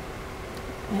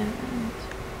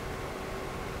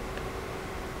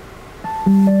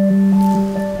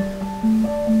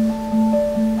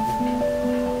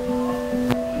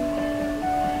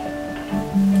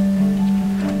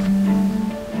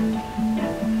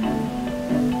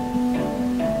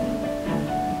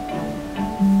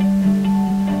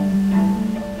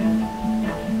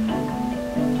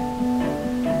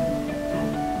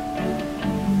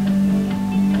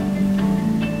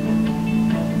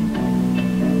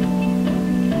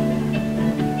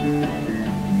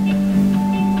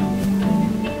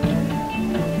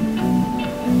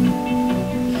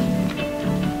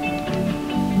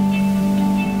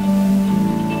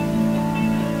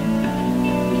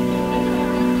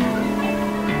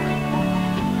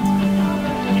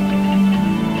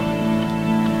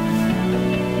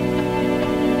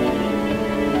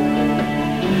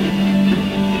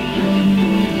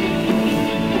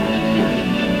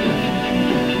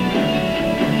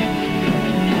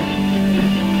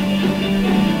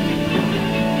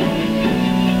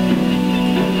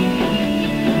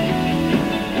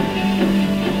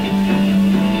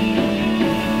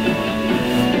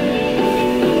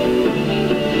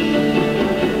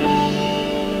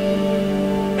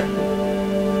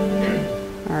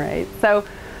 So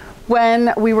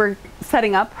when we were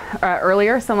setting up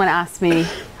earlier, someone asked me,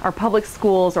 are public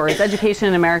schools or is education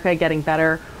in America getting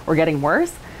better or getting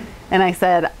worse? And I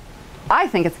said, I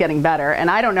think it's getting better, and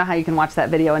I don't know how you can watch that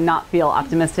video and not feel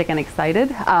optimistic and excited.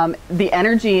 The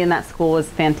energy in that school was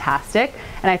fantastic,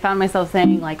 and I found myself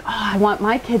saying like, oh, I want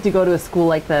my kid to go to a school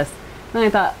like this. And I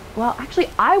thought, well, actually,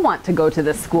 I want to go to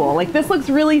this school. Like, this looks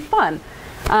really fun.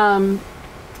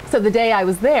 So the day I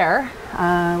was there,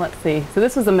 let's see, so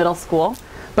this was a middle school,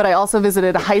 but I also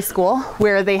visited a high school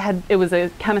where it was a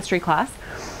chemistry class,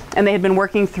 and they had been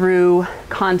working through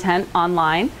content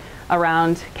online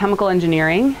around chemical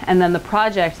engineering, and then the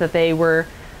project that they were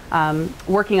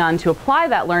working on to apply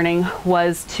that learning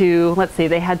was to, let's see,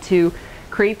 they had to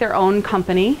create their own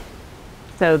company.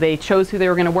 So they chose who they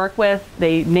were going to work with,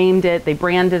 they named it, they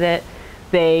branded it,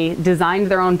 they designed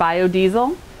their own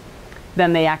biodiesel,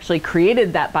 then they actually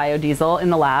created that biodiesel in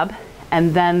the lab,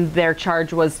 and then their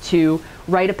charge was to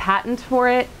write a patent for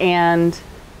it and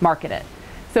market it.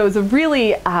 So it was a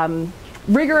really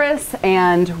rigorous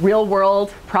and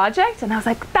real-world project, and I was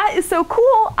like, that is so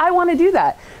cool, I want to do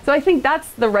that. So I think that's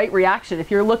the right reaction.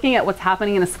 If you're looking at what's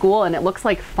happening in a school and it looks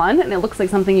like fun and it looks like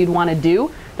something you'd want to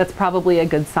do, that's probably a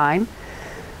good sign.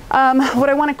 What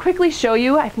I want to quickly show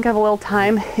you, I think I have a little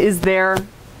time, is their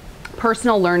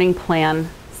personal learning plan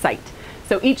site.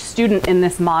 So each student in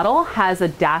this model has a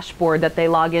dashboard that they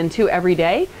log into every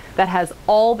day that has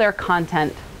all their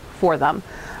content for them.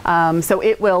 So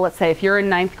it will, let's say if you're in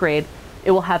 9th grade,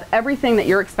 it will have everything that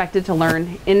you're expected to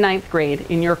learn in 9th grade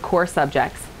in your core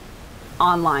subjects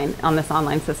online, on this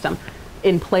online system,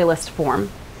 in playlist form.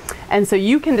 And so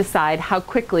you can decide how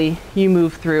quickly you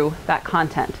move through that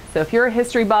content. So if you're a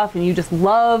history buff and you just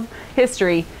love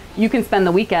history, you can spend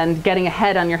the weekend getting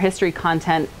ahead on your history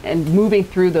content and moving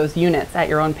through those units at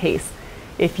your own pace.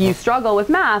 If you struggle with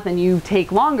math and you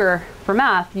take longer for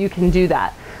math, you can do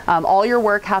that. All your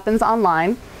work happens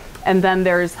online, and then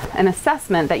there's an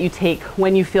assessment that you take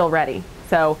when you feel ready.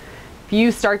 So if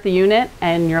you start the unit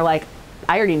and you're like,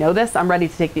 I already know this, I'm ready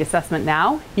to take the assessment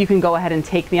now, you can go ahead and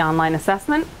take the online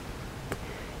assessment.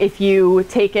 If you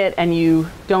take it and you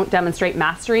don't demonstrate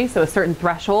mastery, so a certain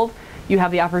threshold, you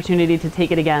have the opportunity to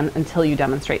take it again until you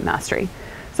demonstrate mastery.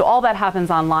 So all that happens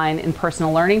online in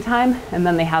personal learning time, and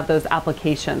then they have those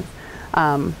applications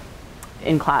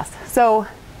in class. So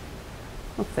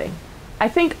let's see. I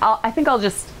think I'll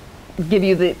just give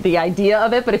you the idea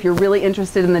of it, but if you're really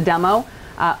interested in the demo,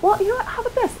 well, you know what, how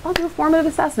about this? I'll do a formative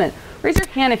assessment. Raise your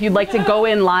hand if you'd like to go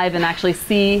in live and actually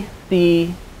see the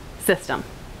system,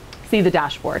 see the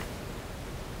dashboard.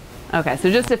 Okay,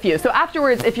 so just a few. So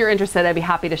afterwards, if you're interested, I'd be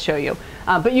happy to show you.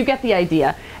 But you get the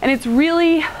idea. And it's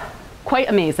really quite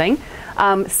amazing.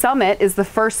 Summit is the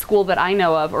first school that I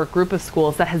know of, or group of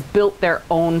schools, that has built their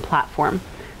own platform.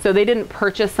 So they didn't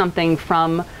purchase something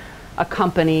from a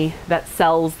company that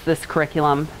sells this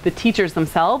curriculum. The teachers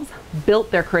themselves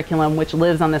built their curriculum, which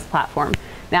lives on this platform.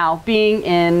 Now, being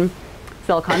in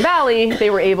Silicon Valley, they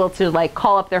were able to like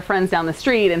call up their friends down the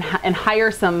street and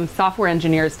hire some software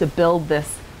engineers to build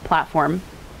this platform.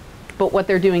 But what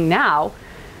they're doing now,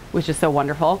 which is so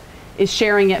wonderful, is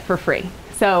sharing it for free.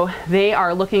 So they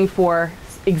are looking for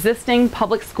existing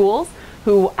public schools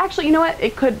who, actually, you know what,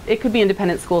 it could be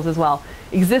independent schools as well,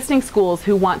 existing schools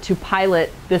who want to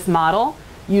pilot this model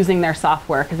using their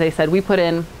software, because they said we put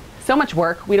in so much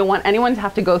work. We don't want anyone to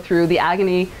have to go through the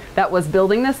agony that was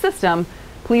building this system.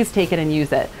 Please take it and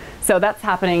use it. So that's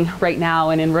happening right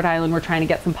now, and in Rhode Island we're trying to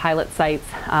get some pilot sites.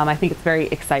 I think it's very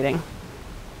exciting.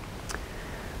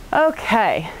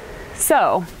 Okay,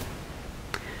 so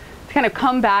to kind of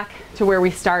come back to where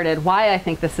we started, why I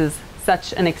think this is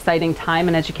such an exciting time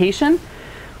in education.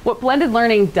 What blended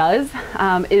learning does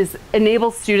is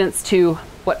enable students to,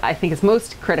 what I think is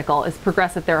most critical, is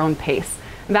progress at their own pace.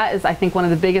 And that is, I think, one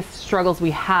of the biggest struggles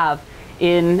we have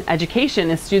in education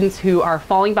is students who are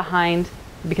falling behind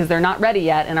because they're not ready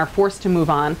yet and are forced to move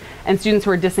on, and students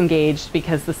who are disengaged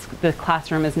because the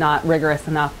classroom is not rigorous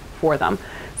enough for them.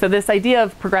 So this idea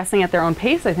of progressing at their own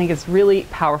pace, I think, is really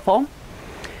powerful.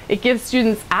 It gives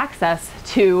students access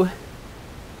to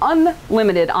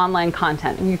unlimited online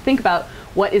content. And you think about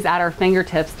what is at our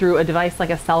fingertips through a device like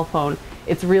a cell phone,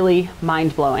 it's really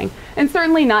mind-blowing. And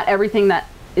certainly not everything that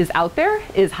is out there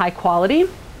is high quality,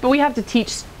 but we have to teach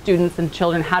students and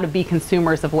children how to be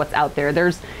consumers of what's out there.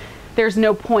 There's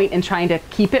no point in trying to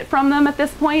keep it from them at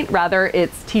this point. Rather,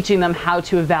 it's teaching them how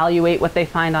to evaluate what they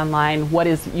find online, what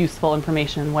is useful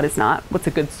information, what is not, what's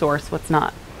a good source, what's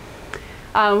not.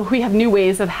 We have new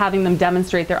ways of having them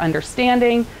demonstrate their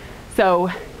understanding. So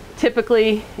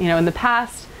typically, in the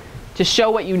past, to show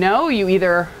what you know, you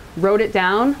either wrote it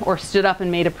down or stood up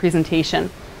and made a presentation.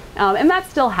 And that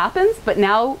still happens, but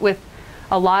now with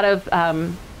a lot of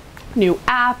new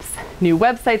apps, new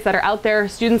websites that are out there,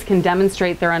 students can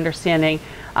demonstrate their understanding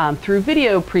through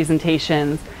video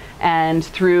presentations and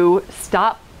through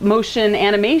stop motion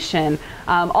animation,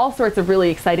 all sorts of really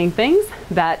exciting things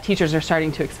that teachers are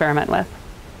starting to experiment with.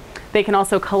 They can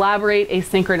also collaborate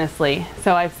asynchronously.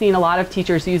 So I've seen a lot of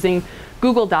teachers using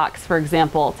Google Docs, for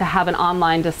example, to have an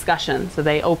online discussion. So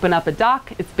they open up a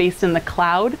doc, it's based in the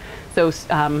cloud, so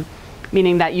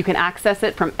meaning that you can access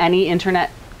it from any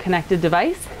internet connected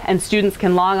device, and students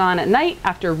can log on at night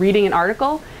after reading an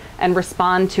article and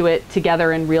respond to it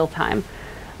together in real time.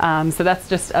 So that's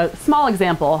just a small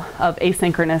example of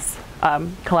asynchronous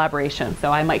collaboration.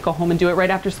 So I might go home and do it right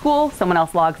after school, someone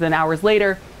else logs in hours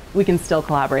later, we can still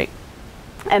collaborate.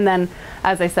 And then,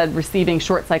 as I said, receiving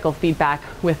short cycle feedback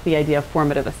with the idea of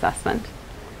formative assessment.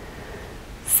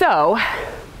 So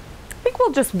I think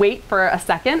we'll just wait for a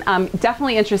second. I'm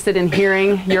definitely interested in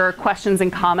hearing your questions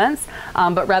and comments,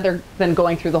 but rather than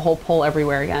going through the whole poll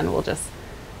everywhere again, we'll just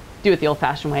do it the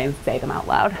old-fashioned way and say them out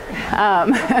loud.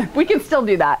 We can still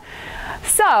do that.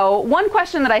 So one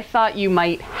question that I thought you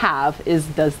might have is,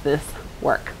 does this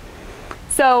work?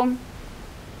 So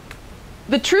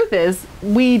the truth is,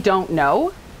 we don't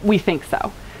know. We think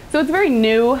so. So it's very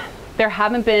new. There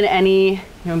haven't been any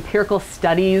empirical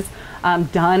studies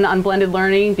done on blended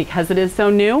learning because it is so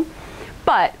new.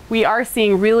 But we are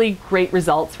seeing really great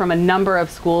results from a number of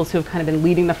schools who have kind of been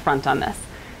leading the front on this.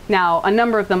 Now, a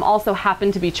number of them also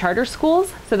happen to be charter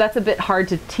schools, so that's a bit hard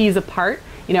to tease apart,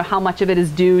 how much of it is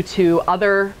due to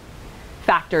other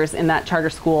factors in that charter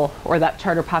school or that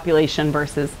charter population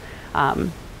versus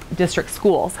district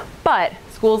schools. But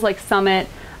schools like Summit,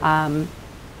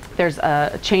 there's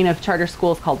a chain of charter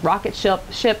schools called Rocket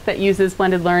Ship that uses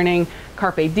blended learning,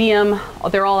 Carpe Diem,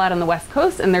 they're all out on the West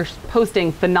Coast, and they're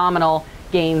posting phenomenal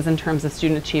gains in terms of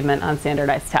student achievement on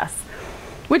standardized tests,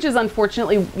 which is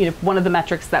unfortunately one of the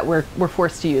metrics that we're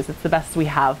forced to use. It's the best we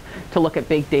have to look at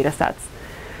big data sets.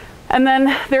 And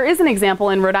then there is an example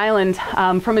in Rhode Island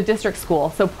from a district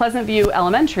school. So Pleasant View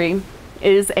Elementary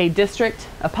is a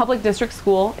public district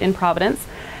school in Providence,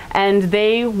 and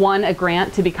they won a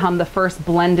grant to become the first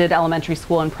blended elementary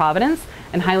school in Providence,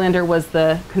 and Highlander was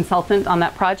the consultant on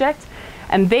that project.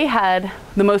 And they had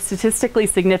the most statistically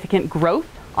significant growth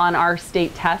on our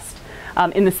state test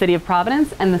in the city of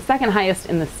Providence, and the second highest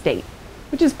in the state,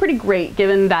 which is pretty great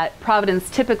given that Providence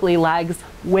typically lags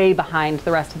way behind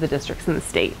the rest of the districts in the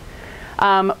state.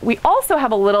 We also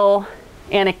have a little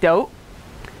anecdote.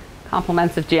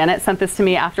 Compliments of Janet sent this to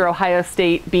me after Ohio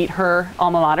State beat her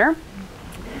alma mater.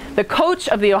 The coach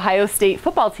of the Ohio State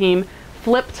football team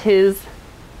flipped his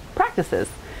practices.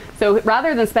 So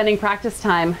rather than spending practice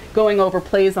time going over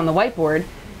plays on the whiteboard,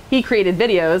 he created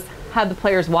videos, had the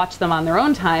players watch them on their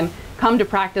own time, come to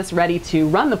practice ready to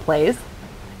run the plays,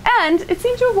 and it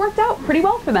seemed to have worked out pretty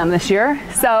well for them this year.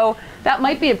 So that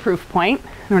might be a proof point,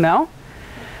 I don't know.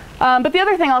 But the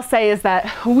other thing I'll say is that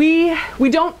we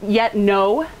don't yet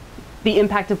know the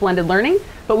impact of blended learning,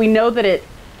 but we know that it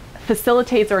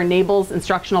facilitates or enables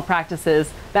instructional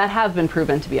practices that have been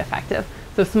proven to be effective.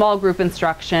 So small group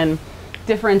instruction,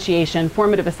 differentiation,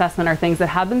 formative assessment are things that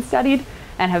have been studied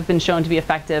and have been shown to be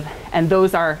effective, and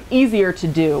those are easier to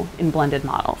do in blended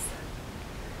models.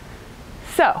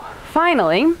 So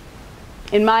finally,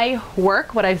 In my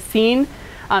work, what I've seen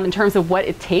in terms of what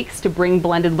it takes to bring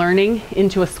blended learning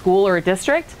into a school or a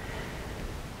district,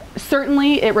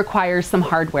 certainly it requires some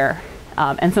hardware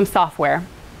and some software,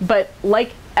 but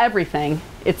like everything,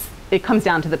 it comes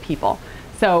down to the people.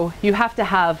 So you have to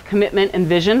have commitment and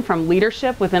vision from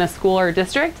leadership within a school or a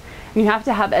district, and you have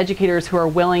to have educators who are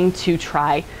willing to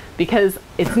try, because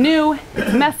it's new,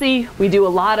 it's messy, we do a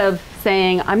lot of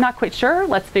saying, I'm not quite sure,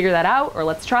 let's figure that out, or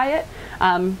let's try it.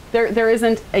 There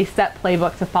isn't a set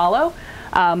playbook to follow,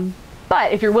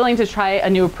 but if you're willing to try a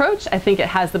new approach, I think it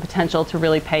has the potential to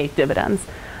really pay dividends.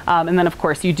 And then of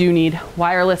course you do need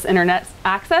wireless internet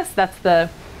access. That's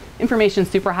the information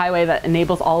superhighway that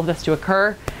enables all of this to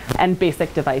occur, and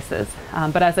basic devices.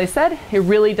 But as I said, it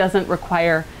really doesn't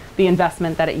require the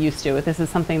investment that it used to. This is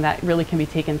something that really can be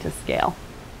taken to scale.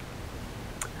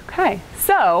 Okay,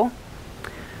 so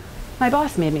my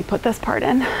boss made me put this part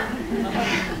in.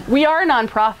 We are a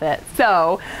nonprofit,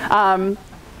 so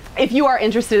if you are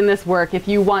interested in this work, if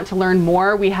you want to learn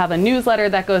more, we have a newsletter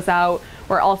that goes out.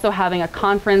 We're also having a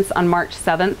conference on March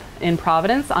 7th in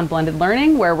Providence on blended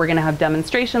learning, where we're going to have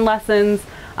demonstration lessons.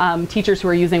 Teachers who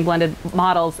are using blended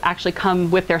models actually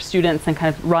come with their students and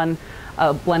kind of run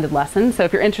a blended lesson. So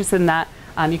if you're interested in that,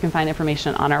 you can find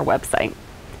information on our website.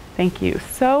 Thank you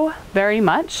so very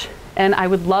much. And I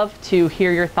would love to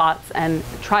hear your thoughts and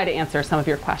try to answer some of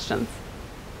your questions.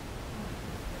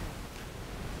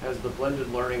 Has the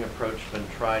blended learning approach been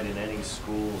tried in any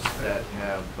schools that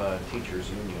have teachers'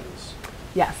 unions?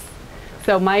 Yes.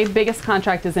 So my biggest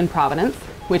contract is in Providence,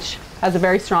 which has a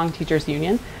very strong teachers'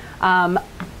 union.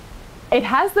 It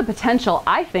has the potential,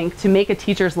 I think, to make a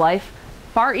teacher's life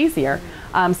far easier.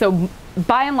 So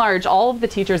by and large, all of the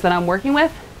teachers that I'm working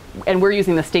with, and we're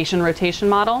using the station rotation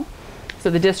model. So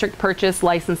the district purchased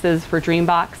licenses for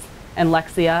Dreambox and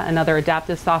Lexia and other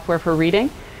adaptive software for reading,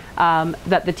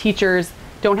 that the teachers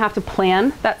don't have to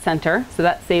plan that center, so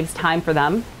that saves time for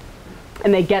them.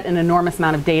 And they get an enormous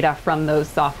amount of data from those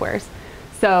softwares.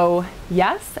 So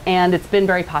yes, and it's been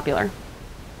very popular.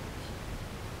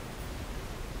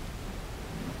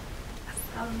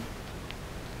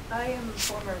 I am a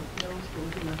former middle school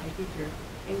junior high teacher,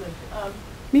 English.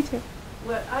 Me too.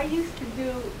 What I used to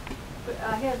do,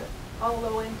 I had all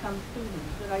low-income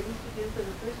students, what I used to do for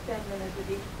the first 10 minutes of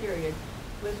each period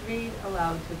was read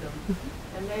aloud to them.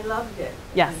 And they loved it.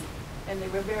 Yes. And they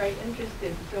were very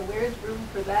interested. So where's room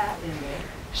for that in there?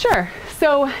 Sure.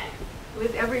 So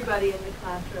with everybody in the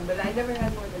classroom, but I never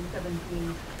had more than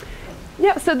 17.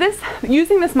 yeah, so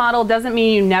using this model doesn't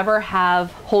mean you never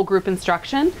have whole group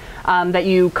instruction, that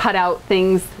you cut out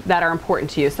things that are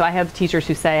important to you. So I have teachers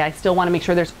who say, I still want to make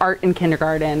sure there's art in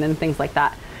kindergarten and things like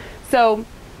that. So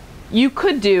you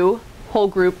could do whole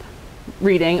group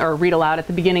reading or read aloud at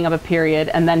the beginning of a period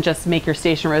and then just make your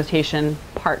station rotation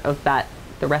part of that,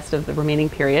 the rest of the remaining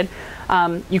period.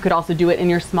 You could also do it in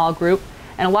your small group.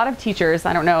 And a lot of teachers,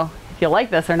 I don't know if you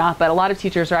like this or not, but a lot of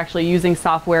teachers are actually using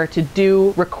software to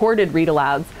do recorded read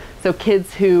alouds. So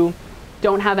kids who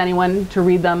don't have anyone to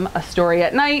read them a story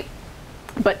at night,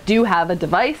 but do have a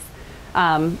device,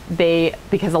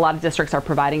 because a lot of districts are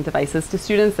providing devices to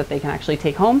students that they can actually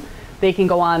take home, they can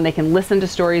go on, they can listen to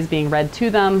stories being read to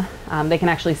them, they can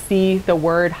actually see the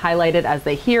word highlighted as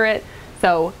they hear it.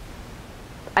 So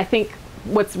I think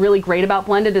what's really great about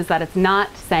blended is that it's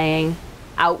not saying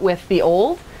out with the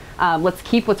old. Let's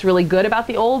keep what's really good about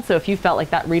the old. So if you felt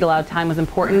like that read aloud time was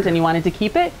important and you wanted to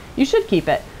keep it, you should keep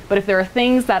it. But if there are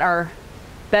things that are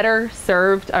better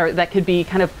served or that could be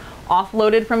kind of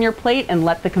offloaded from your plate and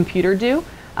let the computer do,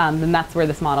 then that's where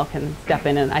this model can step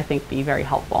in and I think be very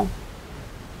helpful.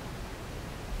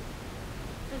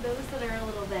 For those that are a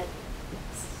little bit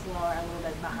slower, a little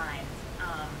bit behind,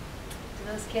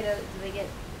 do those kiddos, do they get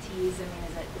teased? I mean,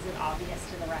 is it obvious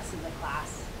to the rest of the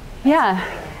class? Yeah.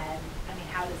 Ahead? I mean,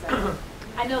 how does that,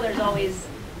 I know there's always,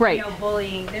 right, you know,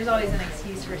 bullying, there's always an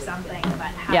excuse for something, but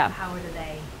how do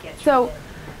they get treated? So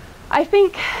I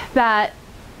think that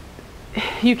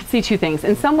you could see two things.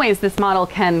 In some ways, this model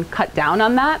can cut down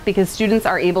on that because students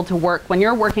are able to work, when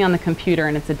you're working on the computer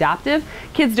and it's adaptive,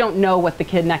 kids don't know what the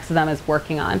kid next to them is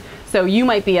working on. So you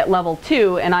might be at level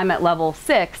 2 and I'm at level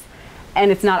 6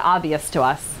 and it's not obvious to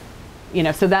us. You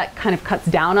know, so that kind of cuts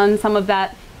down on some of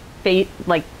that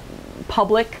like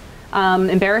public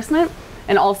embarrassment.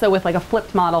 And also with like a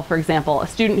flipped model, for example, a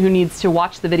student who needs to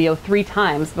watch the video 3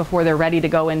 times before they're ready to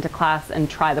go into class and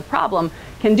try the problem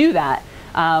can do that.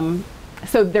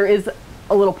 So there is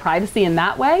a little privacy in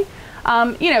that way.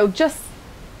 You know, just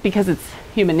because it's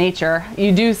human nature,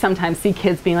 you do sometimes see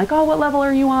kids being like, oh, what level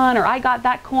are you on? Or I got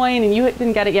that coin and you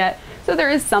didn't get it yet. So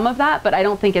there is some of that, but I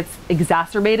don't think it's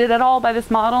exacerbated at all by this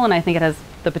model. And I think it has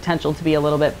the potential to be a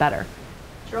little bit better.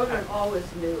 Children always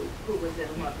knew who was in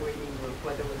what reading group,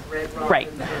 whether it was Red Robin.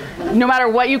 Right. No matter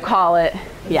what you call it,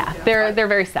 yeah, they're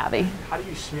very savvy. How do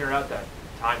you smear out that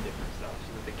time difference though,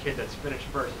 so that the kid that's finished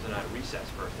first isn't at recess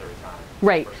first every time?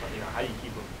 Right. Or something, you know, how do you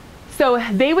keep them? So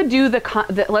they would do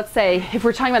let's say, if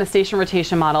we're talking about a station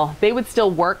rotation model, they would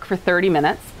still work for 30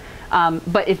 minutes.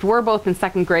 But if we're both in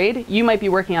 2nd grade, you might be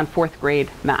working on 4th grade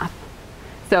math.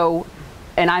 So,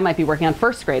 and I might be working on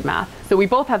 1st grade math. So we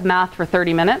both have math for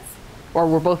 30 minutes, or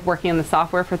we're both working in the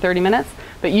software for 30 minutes,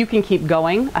 but you can keep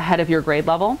going ahead of your grade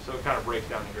level. So it kind of breaks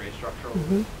down the grade structure a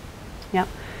little bit. Yeah.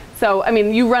 So, I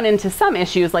mean, you run into some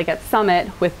issues, like at Summit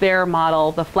with their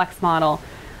model, the Flex model.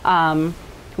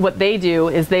 What they do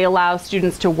is they allow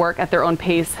students to work at their own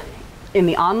pace in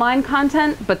the online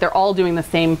content, but they're all doing the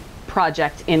same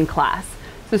project in class.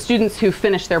 So students who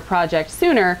finish their project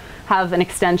sooner have an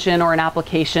extension or an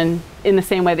application in the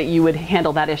same way that you would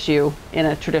handle that issue in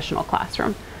a traditional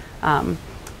classroom.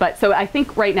 But so I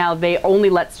think right now they only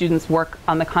let students work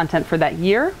on the content for that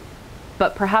year,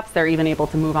 but perhaps they're even able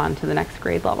to move on to the next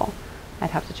grade level. I'd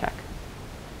have to check.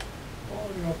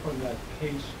 Following up on that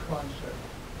pace concept,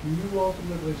 do you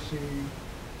ultimately see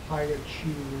high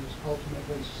achievers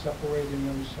ultimately separating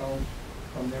themselves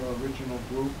from their original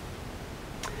group?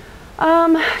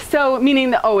 So meaning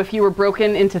that, if you were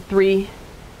broken into 3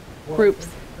 groups?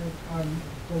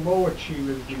 The low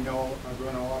achievers, we know, are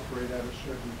going to operate at a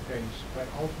certain pace, but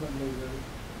ultimately the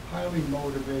highly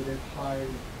motivated, high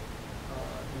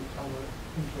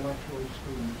intellectual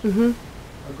students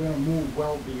are going to move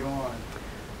well beyond.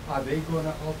 Are they going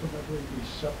to ultimately be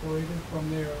separated from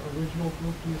their original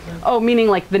group, do you think? Oh, meaning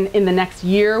like in the next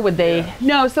year, would they? Yes.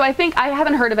 No, so I think I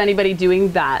haven't heard of anybody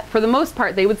doing that. For the most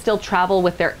part, they would still travel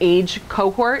with their age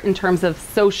cohort in terms of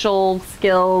social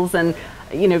skills and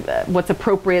what's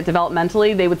appropriate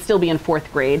developmentally. They would still be in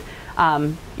 4th grade.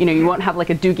 You won't have like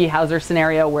a Doogie Howser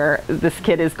scenario where this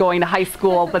kid is going to high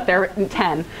school, but they're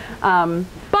 10.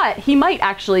 But he might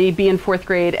actually be in 4th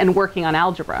grade and working on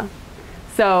algebra.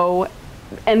 So,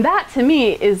 and that to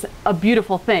me is a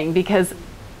beautiful thing, because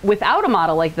without a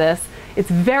model like this, it's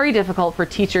very difficult for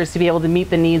teachers to be able to meet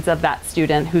the needs of that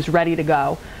student who's ready to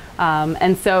go.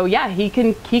 And so, yeah, he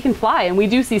can fly. And we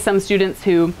do see some students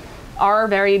who are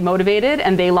very motivated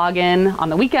and they log in on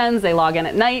the weekends, they log in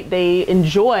at night, they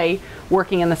enjoy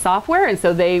working in the software, and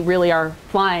so they really are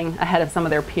flying ahead of some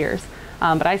of their peers.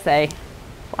 But I say,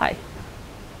 fly.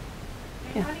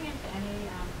 Are you running into any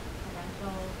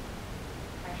parental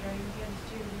pressure you kids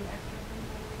to do extra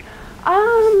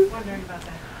things? Wondering about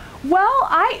that.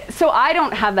 Well, so I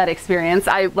don't have that experience.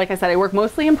 Like I said, I work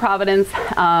mostly in Providence.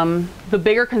 The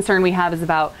bigger concern we have is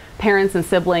about parents and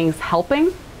siblings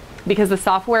helping, because the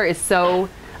software is so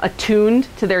attuned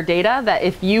to their data that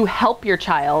if you help your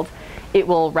child, it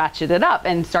will ratchet it up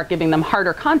and start giving them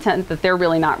harder content that they're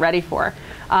really not ready for.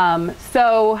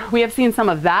 So we have seen some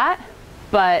of that,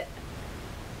 but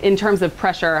in terms of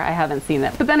pressure, I haven't seen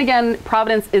that. But then again,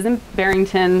 Providence isn't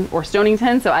Barrington or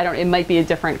Stonington, so it might be a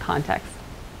different context.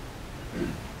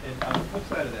 And on the flip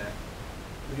side of that,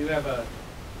 when you have a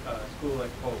school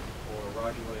like Hope or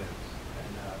Roger Williams,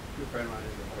 and a good friend of mine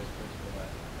is the vice principal at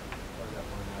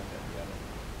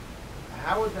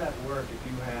how would that work if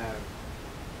you have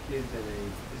kids in a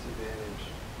disadvantaged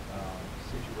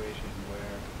situation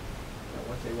where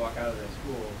once they walk out of that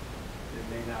school, there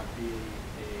may not be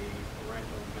a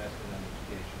parental investment in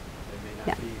education. There may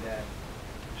not be that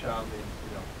child may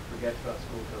forgets about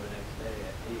school till the next day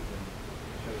at 8 when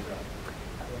it shows up.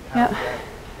 How would that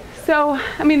So,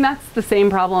 I mean, that's the same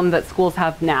problem that schools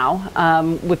have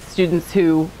now with students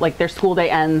who, their school day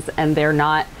ends and they're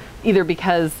not, either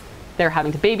because they're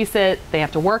having to babysit, they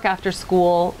have to work after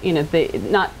school, they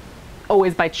not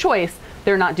always by choice,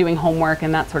 they're not doing homework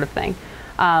and that sort of thing.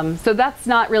 So that's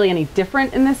not really any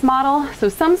different in this model. So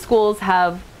some schools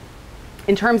have,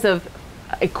 in terms of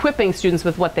equipping students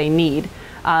with what they need,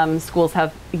 schools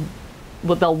have,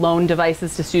 they'll loan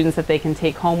devices to students that they can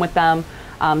take home with them.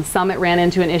 Summit ran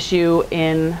into an issue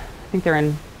in, I think they're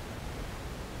in,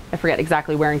 I forget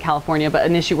exactly where in California, but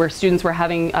an issue where students were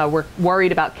were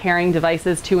worried about carrying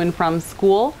devices to and from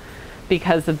school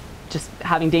because of just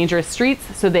having dangerous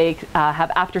streets. So they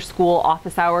have after-school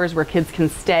office hours where kids can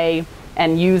stay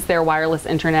and use their wireless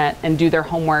internet and do their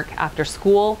homework after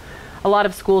school. A lot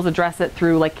of schools address it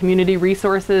through community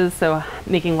resources, so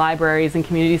making libraries and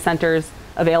community centers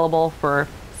available for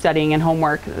studying and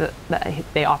homework.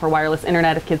 They offer wireless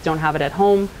internet if kids don't have it at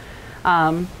home.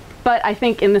 But I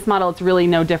think in this model, it's really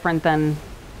no different than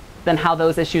how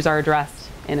those issues are addressed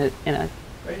in a. Right,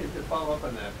 to follow up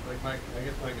on that, I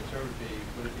guess my concern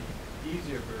would it be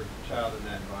easier for a child in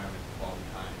that environment all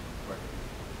the time quicker?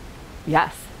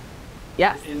 Yes.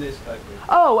 Yes. In this type of...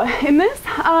 Oh, in this?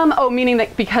 Oh, meaning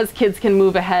that because kids can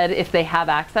move ahead if they have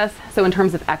access. So in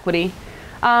terms of equity,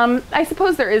 I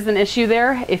suppose there is an issue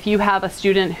there. If you have a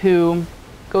student who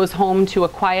goes home to a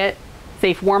quiet,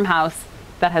 safe, warm house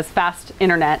that has fast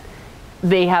internet,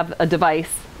 they have a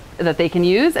device that they can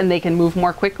use and they can move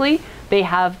more quickly, they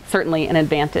have certainly an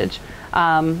advantage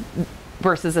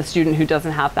versus a student who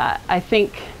doesn't have that. I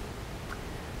think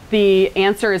the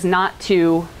answer is not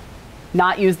to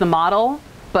not use the model,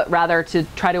 but rather to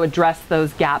try to address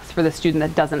those gaps for the student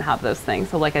that doesn't have those things.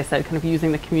 So like I said, kind of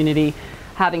using the community,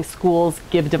 having schools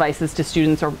give devices to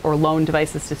students or loan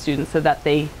devices to students so that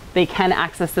they can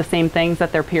access the same things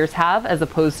that their peers have, as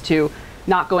opposed to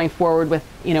not going forward with,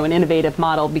 you know, an innovative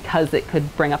model because it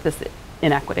could bring up this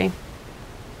inequity.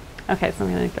 Okay, so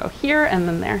I'm going to go here and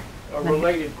then there. A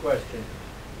related question.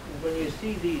 When you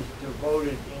see these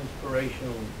devoted,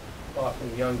 inspirational,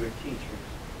 often younger teachers,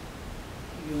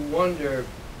 you wonder,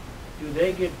 do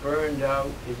they get burned out?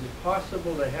 Is it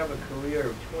possible to have a career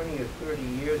of 20 or 30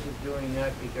 years of doing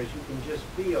that, because you can just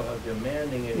feel how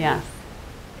demanding it Yes.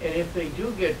 is? And if they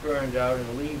do get burned out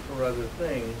and leave for other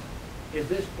things, is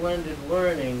this blended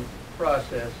learning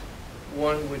process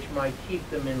one which might keep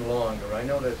them in longer? I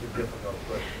know that's a difficult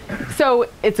question. So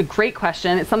it's a great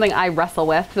question. It's something I wrestle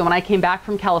with. So when I came back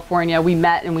from California, we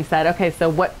met and we said, okay,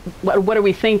 so what are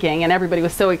we thinking? And everybody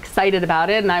was so excited about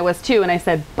it, and I was too. And I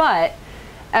said, but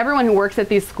everyone who works at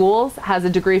these schools has a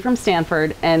degree from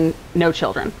Stanford and no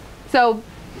children. So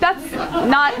that's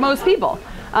not most people.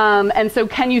 And so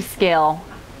can you scale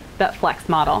that flex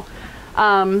model?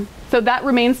 So that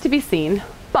remains to be seen.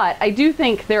 But I do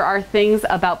think there are things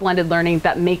about blended learning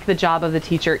that make the job of the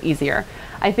teacher easier.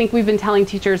 I think we've been telling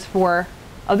teachers for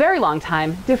a very long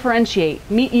time, differentiate,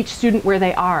 meet each student where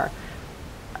they are.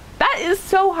 That is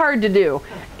so hard to do.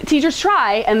 Teachers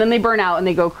try and then they burn out and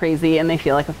they go crazy and they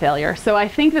feel like a failure. So I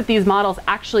think that these models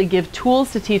actually give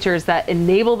tools to teachers that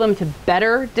enable them to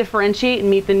better differentiate and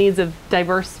meet the needs of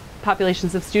diverse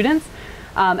populations of students.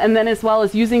 And then as well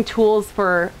as using tools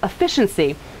for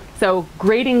efficiency. So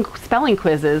grading spelling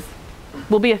quizzes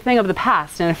will be a thing of the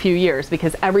past in a few years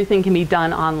because everything can be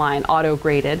done online,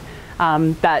 auto-graded.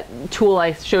 That tool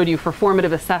I showed you for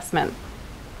formative assessment.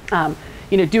 You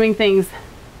know, doing things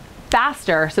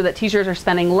faster so that teachers are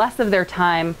spending less of their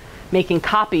time making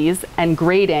copies and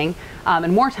grading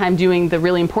and more time doing the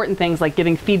really important things like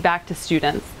giving feedback to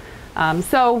students.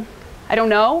 So I don't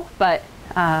know, but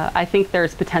I think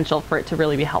there's potential for it to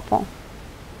really be helpful.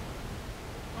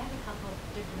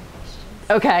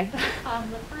 Okay.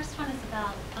 The first one is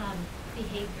about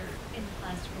behavior in the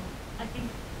classroom. I think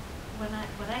what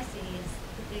I see is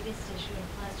the biggest issue in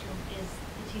the classroom is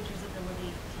the teacher's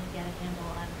ability to get a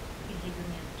handle on behavior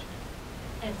management.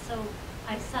 And so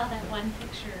I saw that one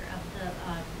picture of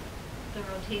the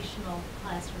rotational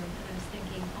classroom, and I was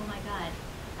thinking, oh my God,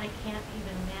 I can't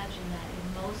even imagine that in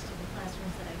most of the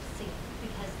classrooms that I've seen,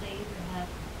 because they either have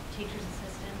teacher's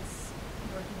assistants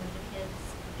working with the kids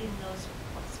in those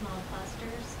small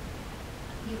clusters.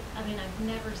 I mean, I've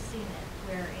never seen it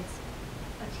where it's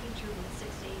a teacher with 6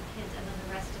 to 8 kids and then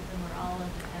the rest of them are all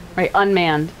independent. Right,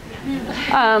 unmanned.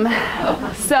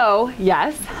 So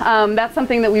yes, that's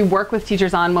something that we work with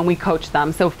teachers on when we coach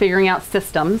them. So figuring out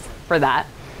systems for that.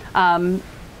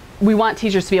 We want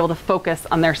teachers to be able to focus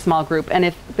on their small group, and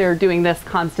if they're doing this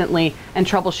constantly and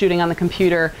troubleshooting on the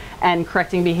computer and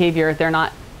correcting behavior, they're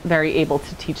not very able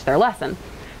to teach their lesson.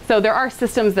 So there are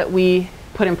systems that we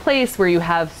put in place where you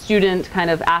have student kind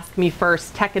of ask me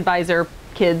first tech advisor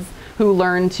kids who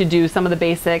learn to do some of the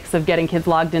basics of getting kids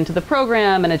logged into the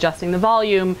program and adjusting the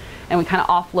volume, and we kind of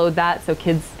offload that so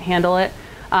kids handle it.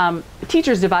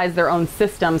 Teachers devise their own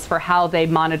systems for how they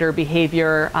monitor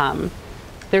behavior.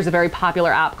 There's a very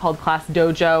popular app called Class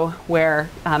Dojo where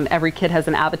every kid has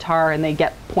an avatar and they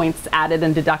get points added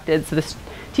and deducted, so this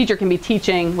teacher can be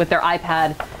teaching with their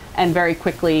iPad and very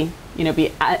quickly, you know,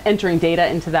 be entering data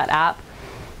into that app.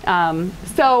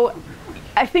 So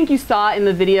I think you saw in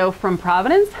the video from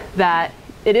Providence that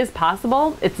it is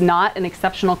possible. It's not an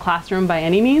exceptional classroom by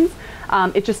any means.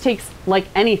 It just takes, like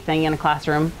anything in a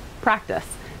classroom, practice.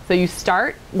 So you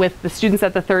start with the students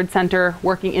at the third center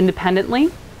working independently.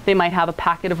 They might have a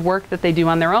packet of work that they do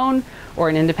on their own or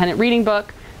an independent reading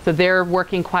book. So they're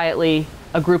working quietly.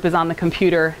 A group is on the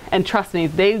computer, and trust me,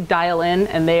 they dial in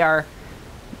and they are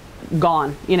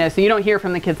gone. You know, so you don't hear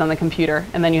from the kids on the computer,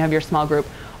 and then you have your small group.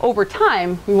 Over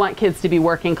time, we want kids to be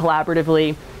working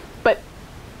collaboratively, but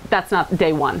that's not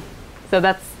day one. So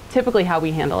that's typically how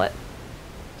we handle it.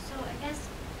 So I guess,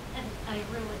 and I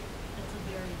really, that's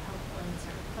a very helpful answer,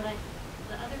 but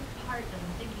the other part that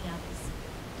I'm thinking of is,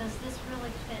 does this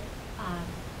really fit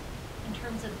in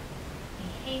terms of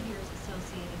behaviors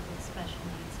associated with special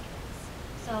needs kids?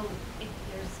 So if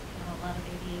there's a lot of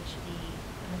ADHD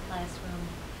in the classroom,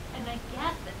 and I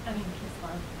get that, I mean, kids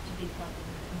love to be plugged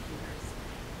into computers,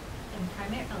 and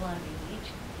primarily a lot of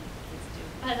ADHD kids do,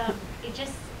 but it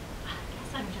just, I guess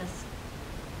I'm just,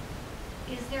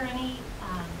 is there any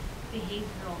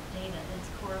behavioral data that's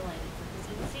correlated with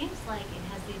this? It seems like it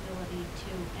has the ability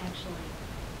to actually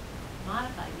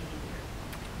modify behavior,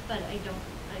 but I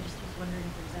just was wondering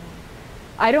if there's any.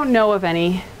 I don't know of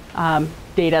any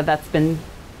data that's been,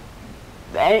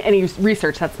 any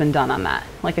research that's been done on that.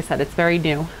 Like I said, it's very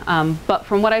new. But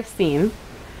from what I've seen,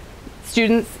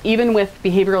 students, even with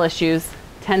behavioral issues,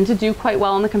 tend to do quite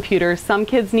well on the computer. Some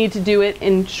kids need to do it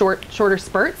in shorter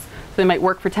spurts. So they might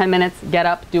work for 10 minutes, get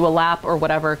up, do a lap or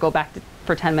whatever, go back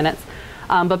for 10 minutes.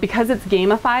 But because it's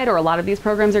gamified, or a lot of these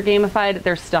programs are gamified,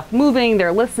 there's stuff moving,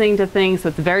 they're listening to things, so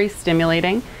it's very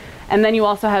stimulating. And then you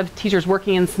also have teachers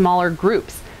working in smaller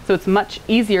groups. So it's much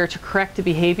easier to correct a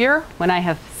behavior when I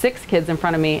have 6 kids in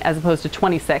front of me as opposed to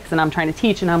 26, and I'm trying to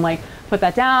teach and I'm like, put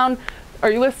that down,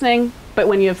 are you listening? But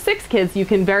when you have 6 kids, you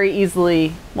can very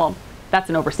easily, well, that's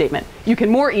an overstatement, you can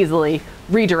more easily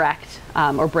redirect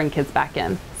or bring kids back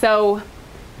in. So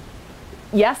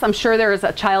yes, I'm sure there is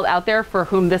a child out there for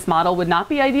whom this model would not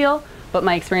be ideal, but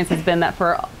my experience has been that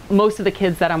for most of the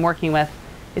kids that I'm working with,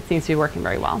 it seems to be working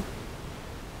very well.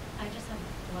 I just have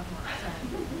one more, sorry.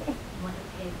 One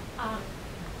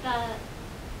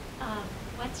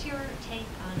what's your take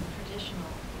on traditional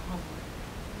homework?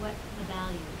 What the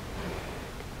value of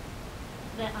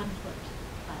the unflipped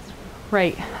classroom?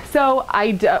 Right. So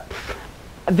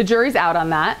the jury's out on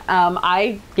that.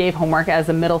 I gave homework as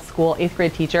a middle school 8th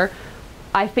grade teacher.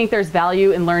 I think there's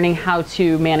value in learning how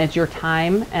to manage your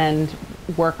time and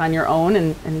work on your own,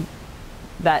 and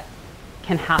that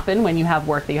can happen when you have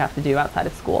work that you have to do outside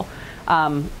of school.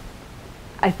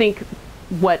 I think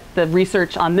what the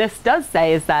research on this does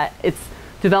say is that it's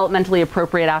developmentally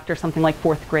appropriate after something like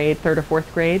 4th grade, 3rd or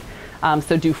 4th grade.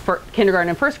 So do kindergarten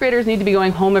and 1st graders need to be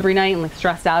going home every night and like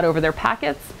stressed out over their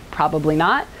packets? Probably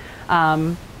not.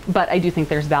 But I do think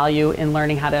there's value in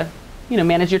learning how to,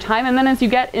 manage your time. And then as you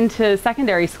get into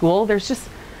secondary school, there's just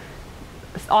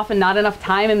often not enough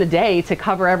time in the day to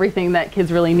cover everything that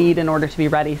kids really need in order to be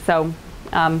ready. So,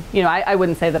 I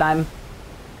wouldn't say that I'm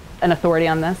an authority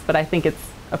on this, but I think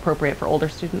it's appropriate for older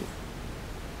students.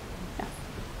 Yeah.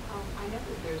 I know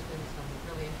that there's been some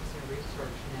really interesting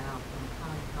research now from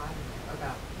Khan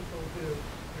about people who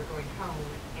are going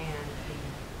home, and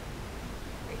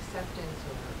the acceptance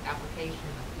or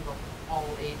application of people from all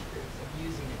age groups of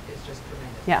using it is just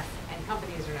tremendous. Yes. And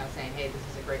companies are now saying, hey, this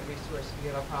is a great resource if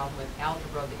you have a problem with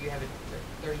algebra that you have it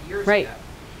 30 years right. ago.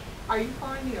 Are you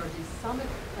finding, or has Summit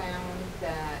found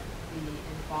that the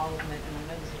involvement, and I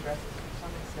know this addresses to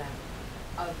some extent,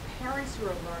 of parents who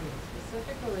are learning,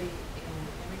 specifically in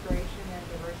immigration and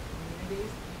diverse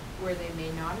communities, where they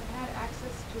may not have had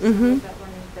access to some of that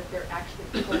learning, that they're actually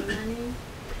co-learning?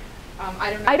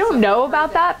 I don't know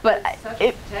about that, but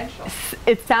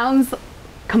it sounds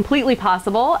completely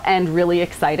possible and really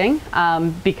exciting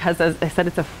because, as I said,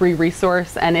 it's a free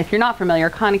resource. And if you're not familiar,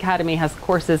 Khan Academy has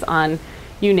courses on,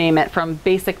 you name it, from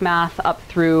basic math up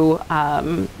through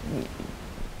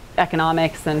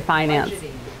economics and finance.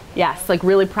 Yes, like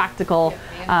really practical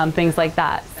things like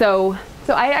that. So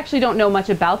I actually don't know much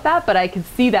about that, but I could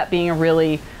see that being a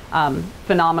really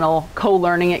phenomenal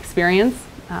co-learning experience.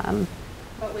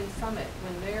 But when Summit,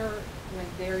 when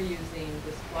they're using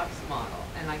this Flux model,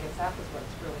 and I guess that was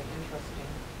what's really interesting,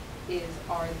 is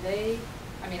are they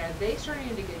starting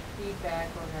to get feedback,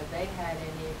 or have they had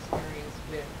any experience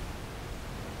with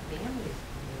families,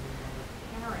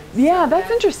 parents? Yeah, so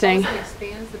that's interesting. It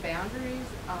expands the boundaries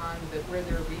on where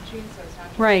they're reaching, so it's not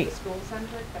just right. the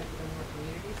school-centric, but even more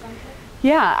community-centric?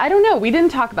 Yeah, I don't know. We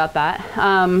didn't talk about that.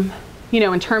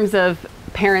 In terms of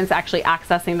parents actually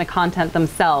accessing the content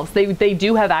themselves. They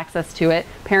do have access to it.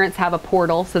 Parents have a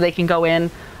portal so they can go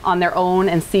in on their own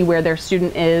and see where their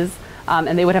student is,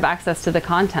 and they would have access to the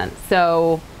content.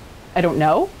 So I don't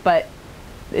know, but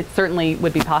it certainly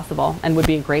would be possible and would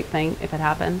be a great thing if it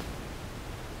happened.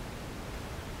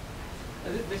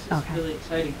 This is really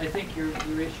exciting. I think your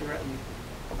issue,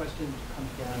 the question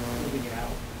comes down to moving it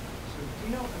out. So do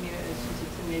you know, since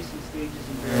it's in nascent stages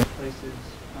in various places,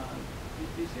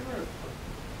 is there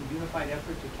a unified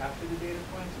effort to capture the data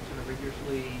points and sort of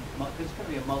rigorously, because it's going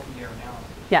to be a multi-year analysis?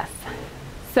 Yes.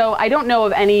 So I don't know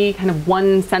of any kind of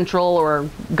one central or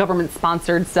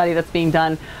government-sponsored study that's being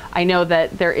done. I know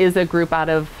that there is a group out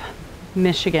of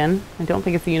Michigan, I don't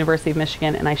think it's the University of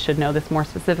Michigan, and I should know this more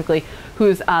specifically,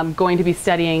 who's going to be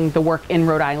studying the work in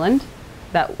Rhode Island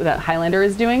that Highlander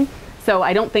is doing. So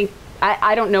I don't think,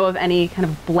 I don't know of any kind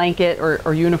of blanket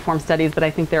or uniform studies, but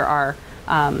I think there are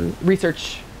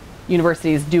research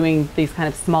universities doing these kind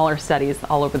of smaller studies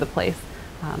all over the place.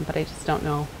 But I just don't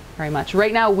know very much.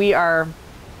 Right now we are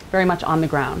very much on the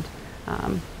ground,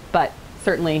 but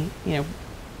certainly, you know,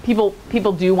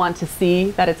 people do want to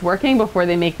see that it's working before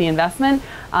they make the investment.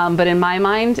 But in my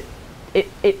mind,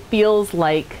 it feels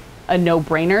like a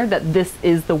no-brainer that this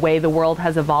is the way the world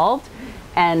has evolved,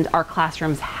 and our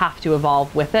classrooms have to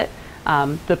evolve with it.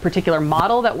 The particular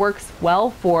model that works well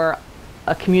for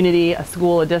a community, a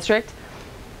school, a district,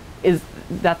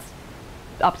 that's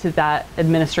up to that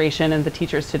administration and the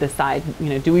teachers to decide, you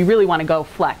know, do we really want to go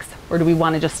flex, or do we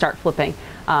want to just start flipping?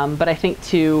 But I think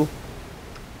to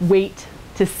wait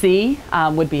to see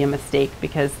would be a mistake,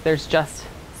 because there's just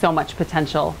so much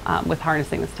potential with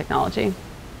harnessing this technology.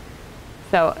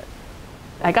 So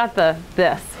I got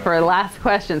this for the last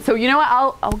question. So you know what,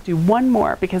 I'll do one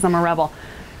more because I'm a rebel.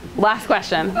 Last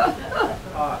question.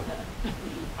 I'm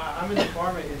in the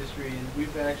pharma industry, and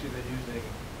we've actually been using,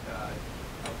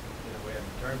 we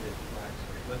haven't termed it wax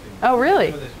or flipping. Oh, really?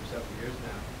 We've been doing this for several years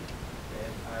now,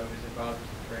 and I was involved in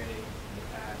some training in the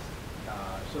past.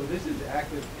 So this is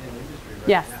active in industry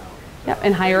right now. So yep,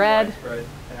 in higher ed.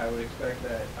 And I would expect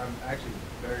that. I'm actually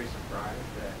very surprised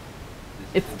that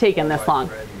it's taken this long.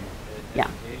 Yeah.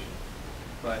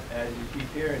 But as you keep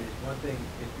hearing, it's one thing,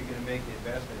 if you're going to make the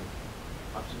investment,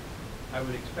 I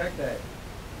would expect that,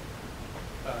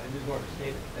 and this is more of a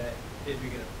statement, that if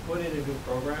you're going to put in a new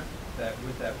program, that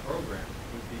with that program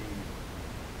would be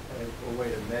a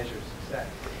way to measure success.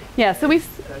 Yeah, so that's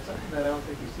something that I don't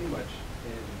think we see much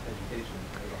in education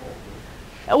as a whole.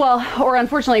 Well, or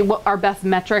unfortunately, our best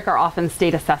metric are often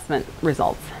state assessment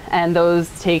results. And those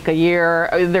take a year.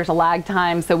 There's a lag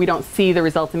time, so we don't see the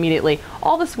results immediately.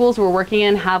 All the schools we're working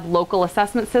in have local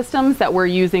assessment systems that we're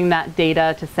using that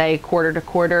data to say quarter to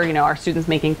quarter, you know, are students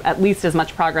making at least as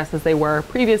much progress as they were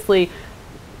previously?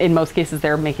 In most cases,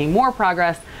 they're making more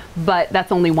progress, but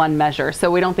that's only one measure.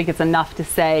 So we don't think it's enough to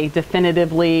say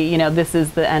definitively, you know, this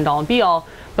is the end all and be all,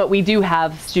 but we do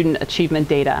have student achievement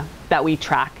data that we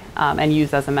track and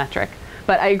use as a metric.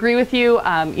 But I agree with you,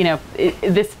 you know,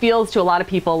 this feels to a lot of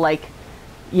people like,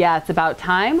 yeah, it's about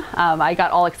time. I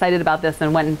got all excited about this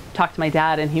and went and talked to my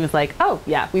dad, and he was like, oh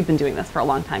yeah, we've been doing this for a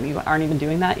long time. You aren't even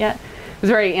doing that yet. It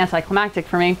was very anticlimactic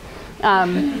for me.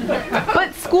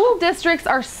 But school districts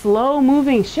are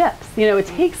slow-moving ships. You know, it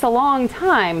takes a long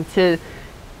time to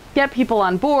get people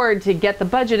on board, to get the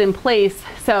budget in place.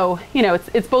 So, you know,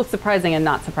 it's both surprising and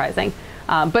not surprising.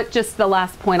 But just the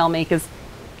last point I'll make is,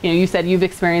 you know, you said you've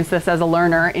experienced this as a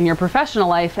learner in your professional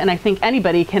life, and I think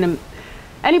anybody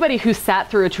who sat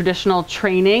through a traditional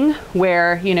training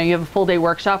where, you know, you have a full-day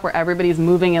workshop where everybody's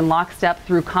moving in lockstep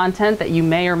through content that you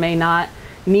may or may not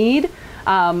need,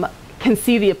 can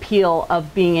see the appeal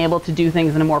of being able to do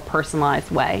things in a more personalized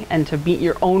way and to meet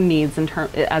your own needs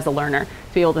as a learner,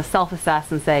 to be able to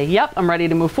self-assess and say, yep, I'm ready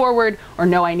to move forward, or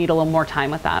no, I need a little more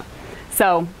time with that.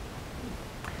 So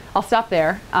I'll stop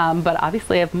there, but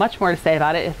obviously I have much more to say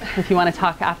about it if you want to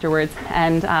talk afterwards.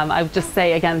 And I would just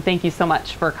say again, thank you so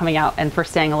much for coming out and for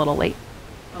staying a little late.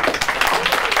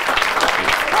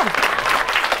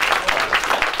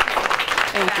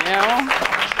 Thank you.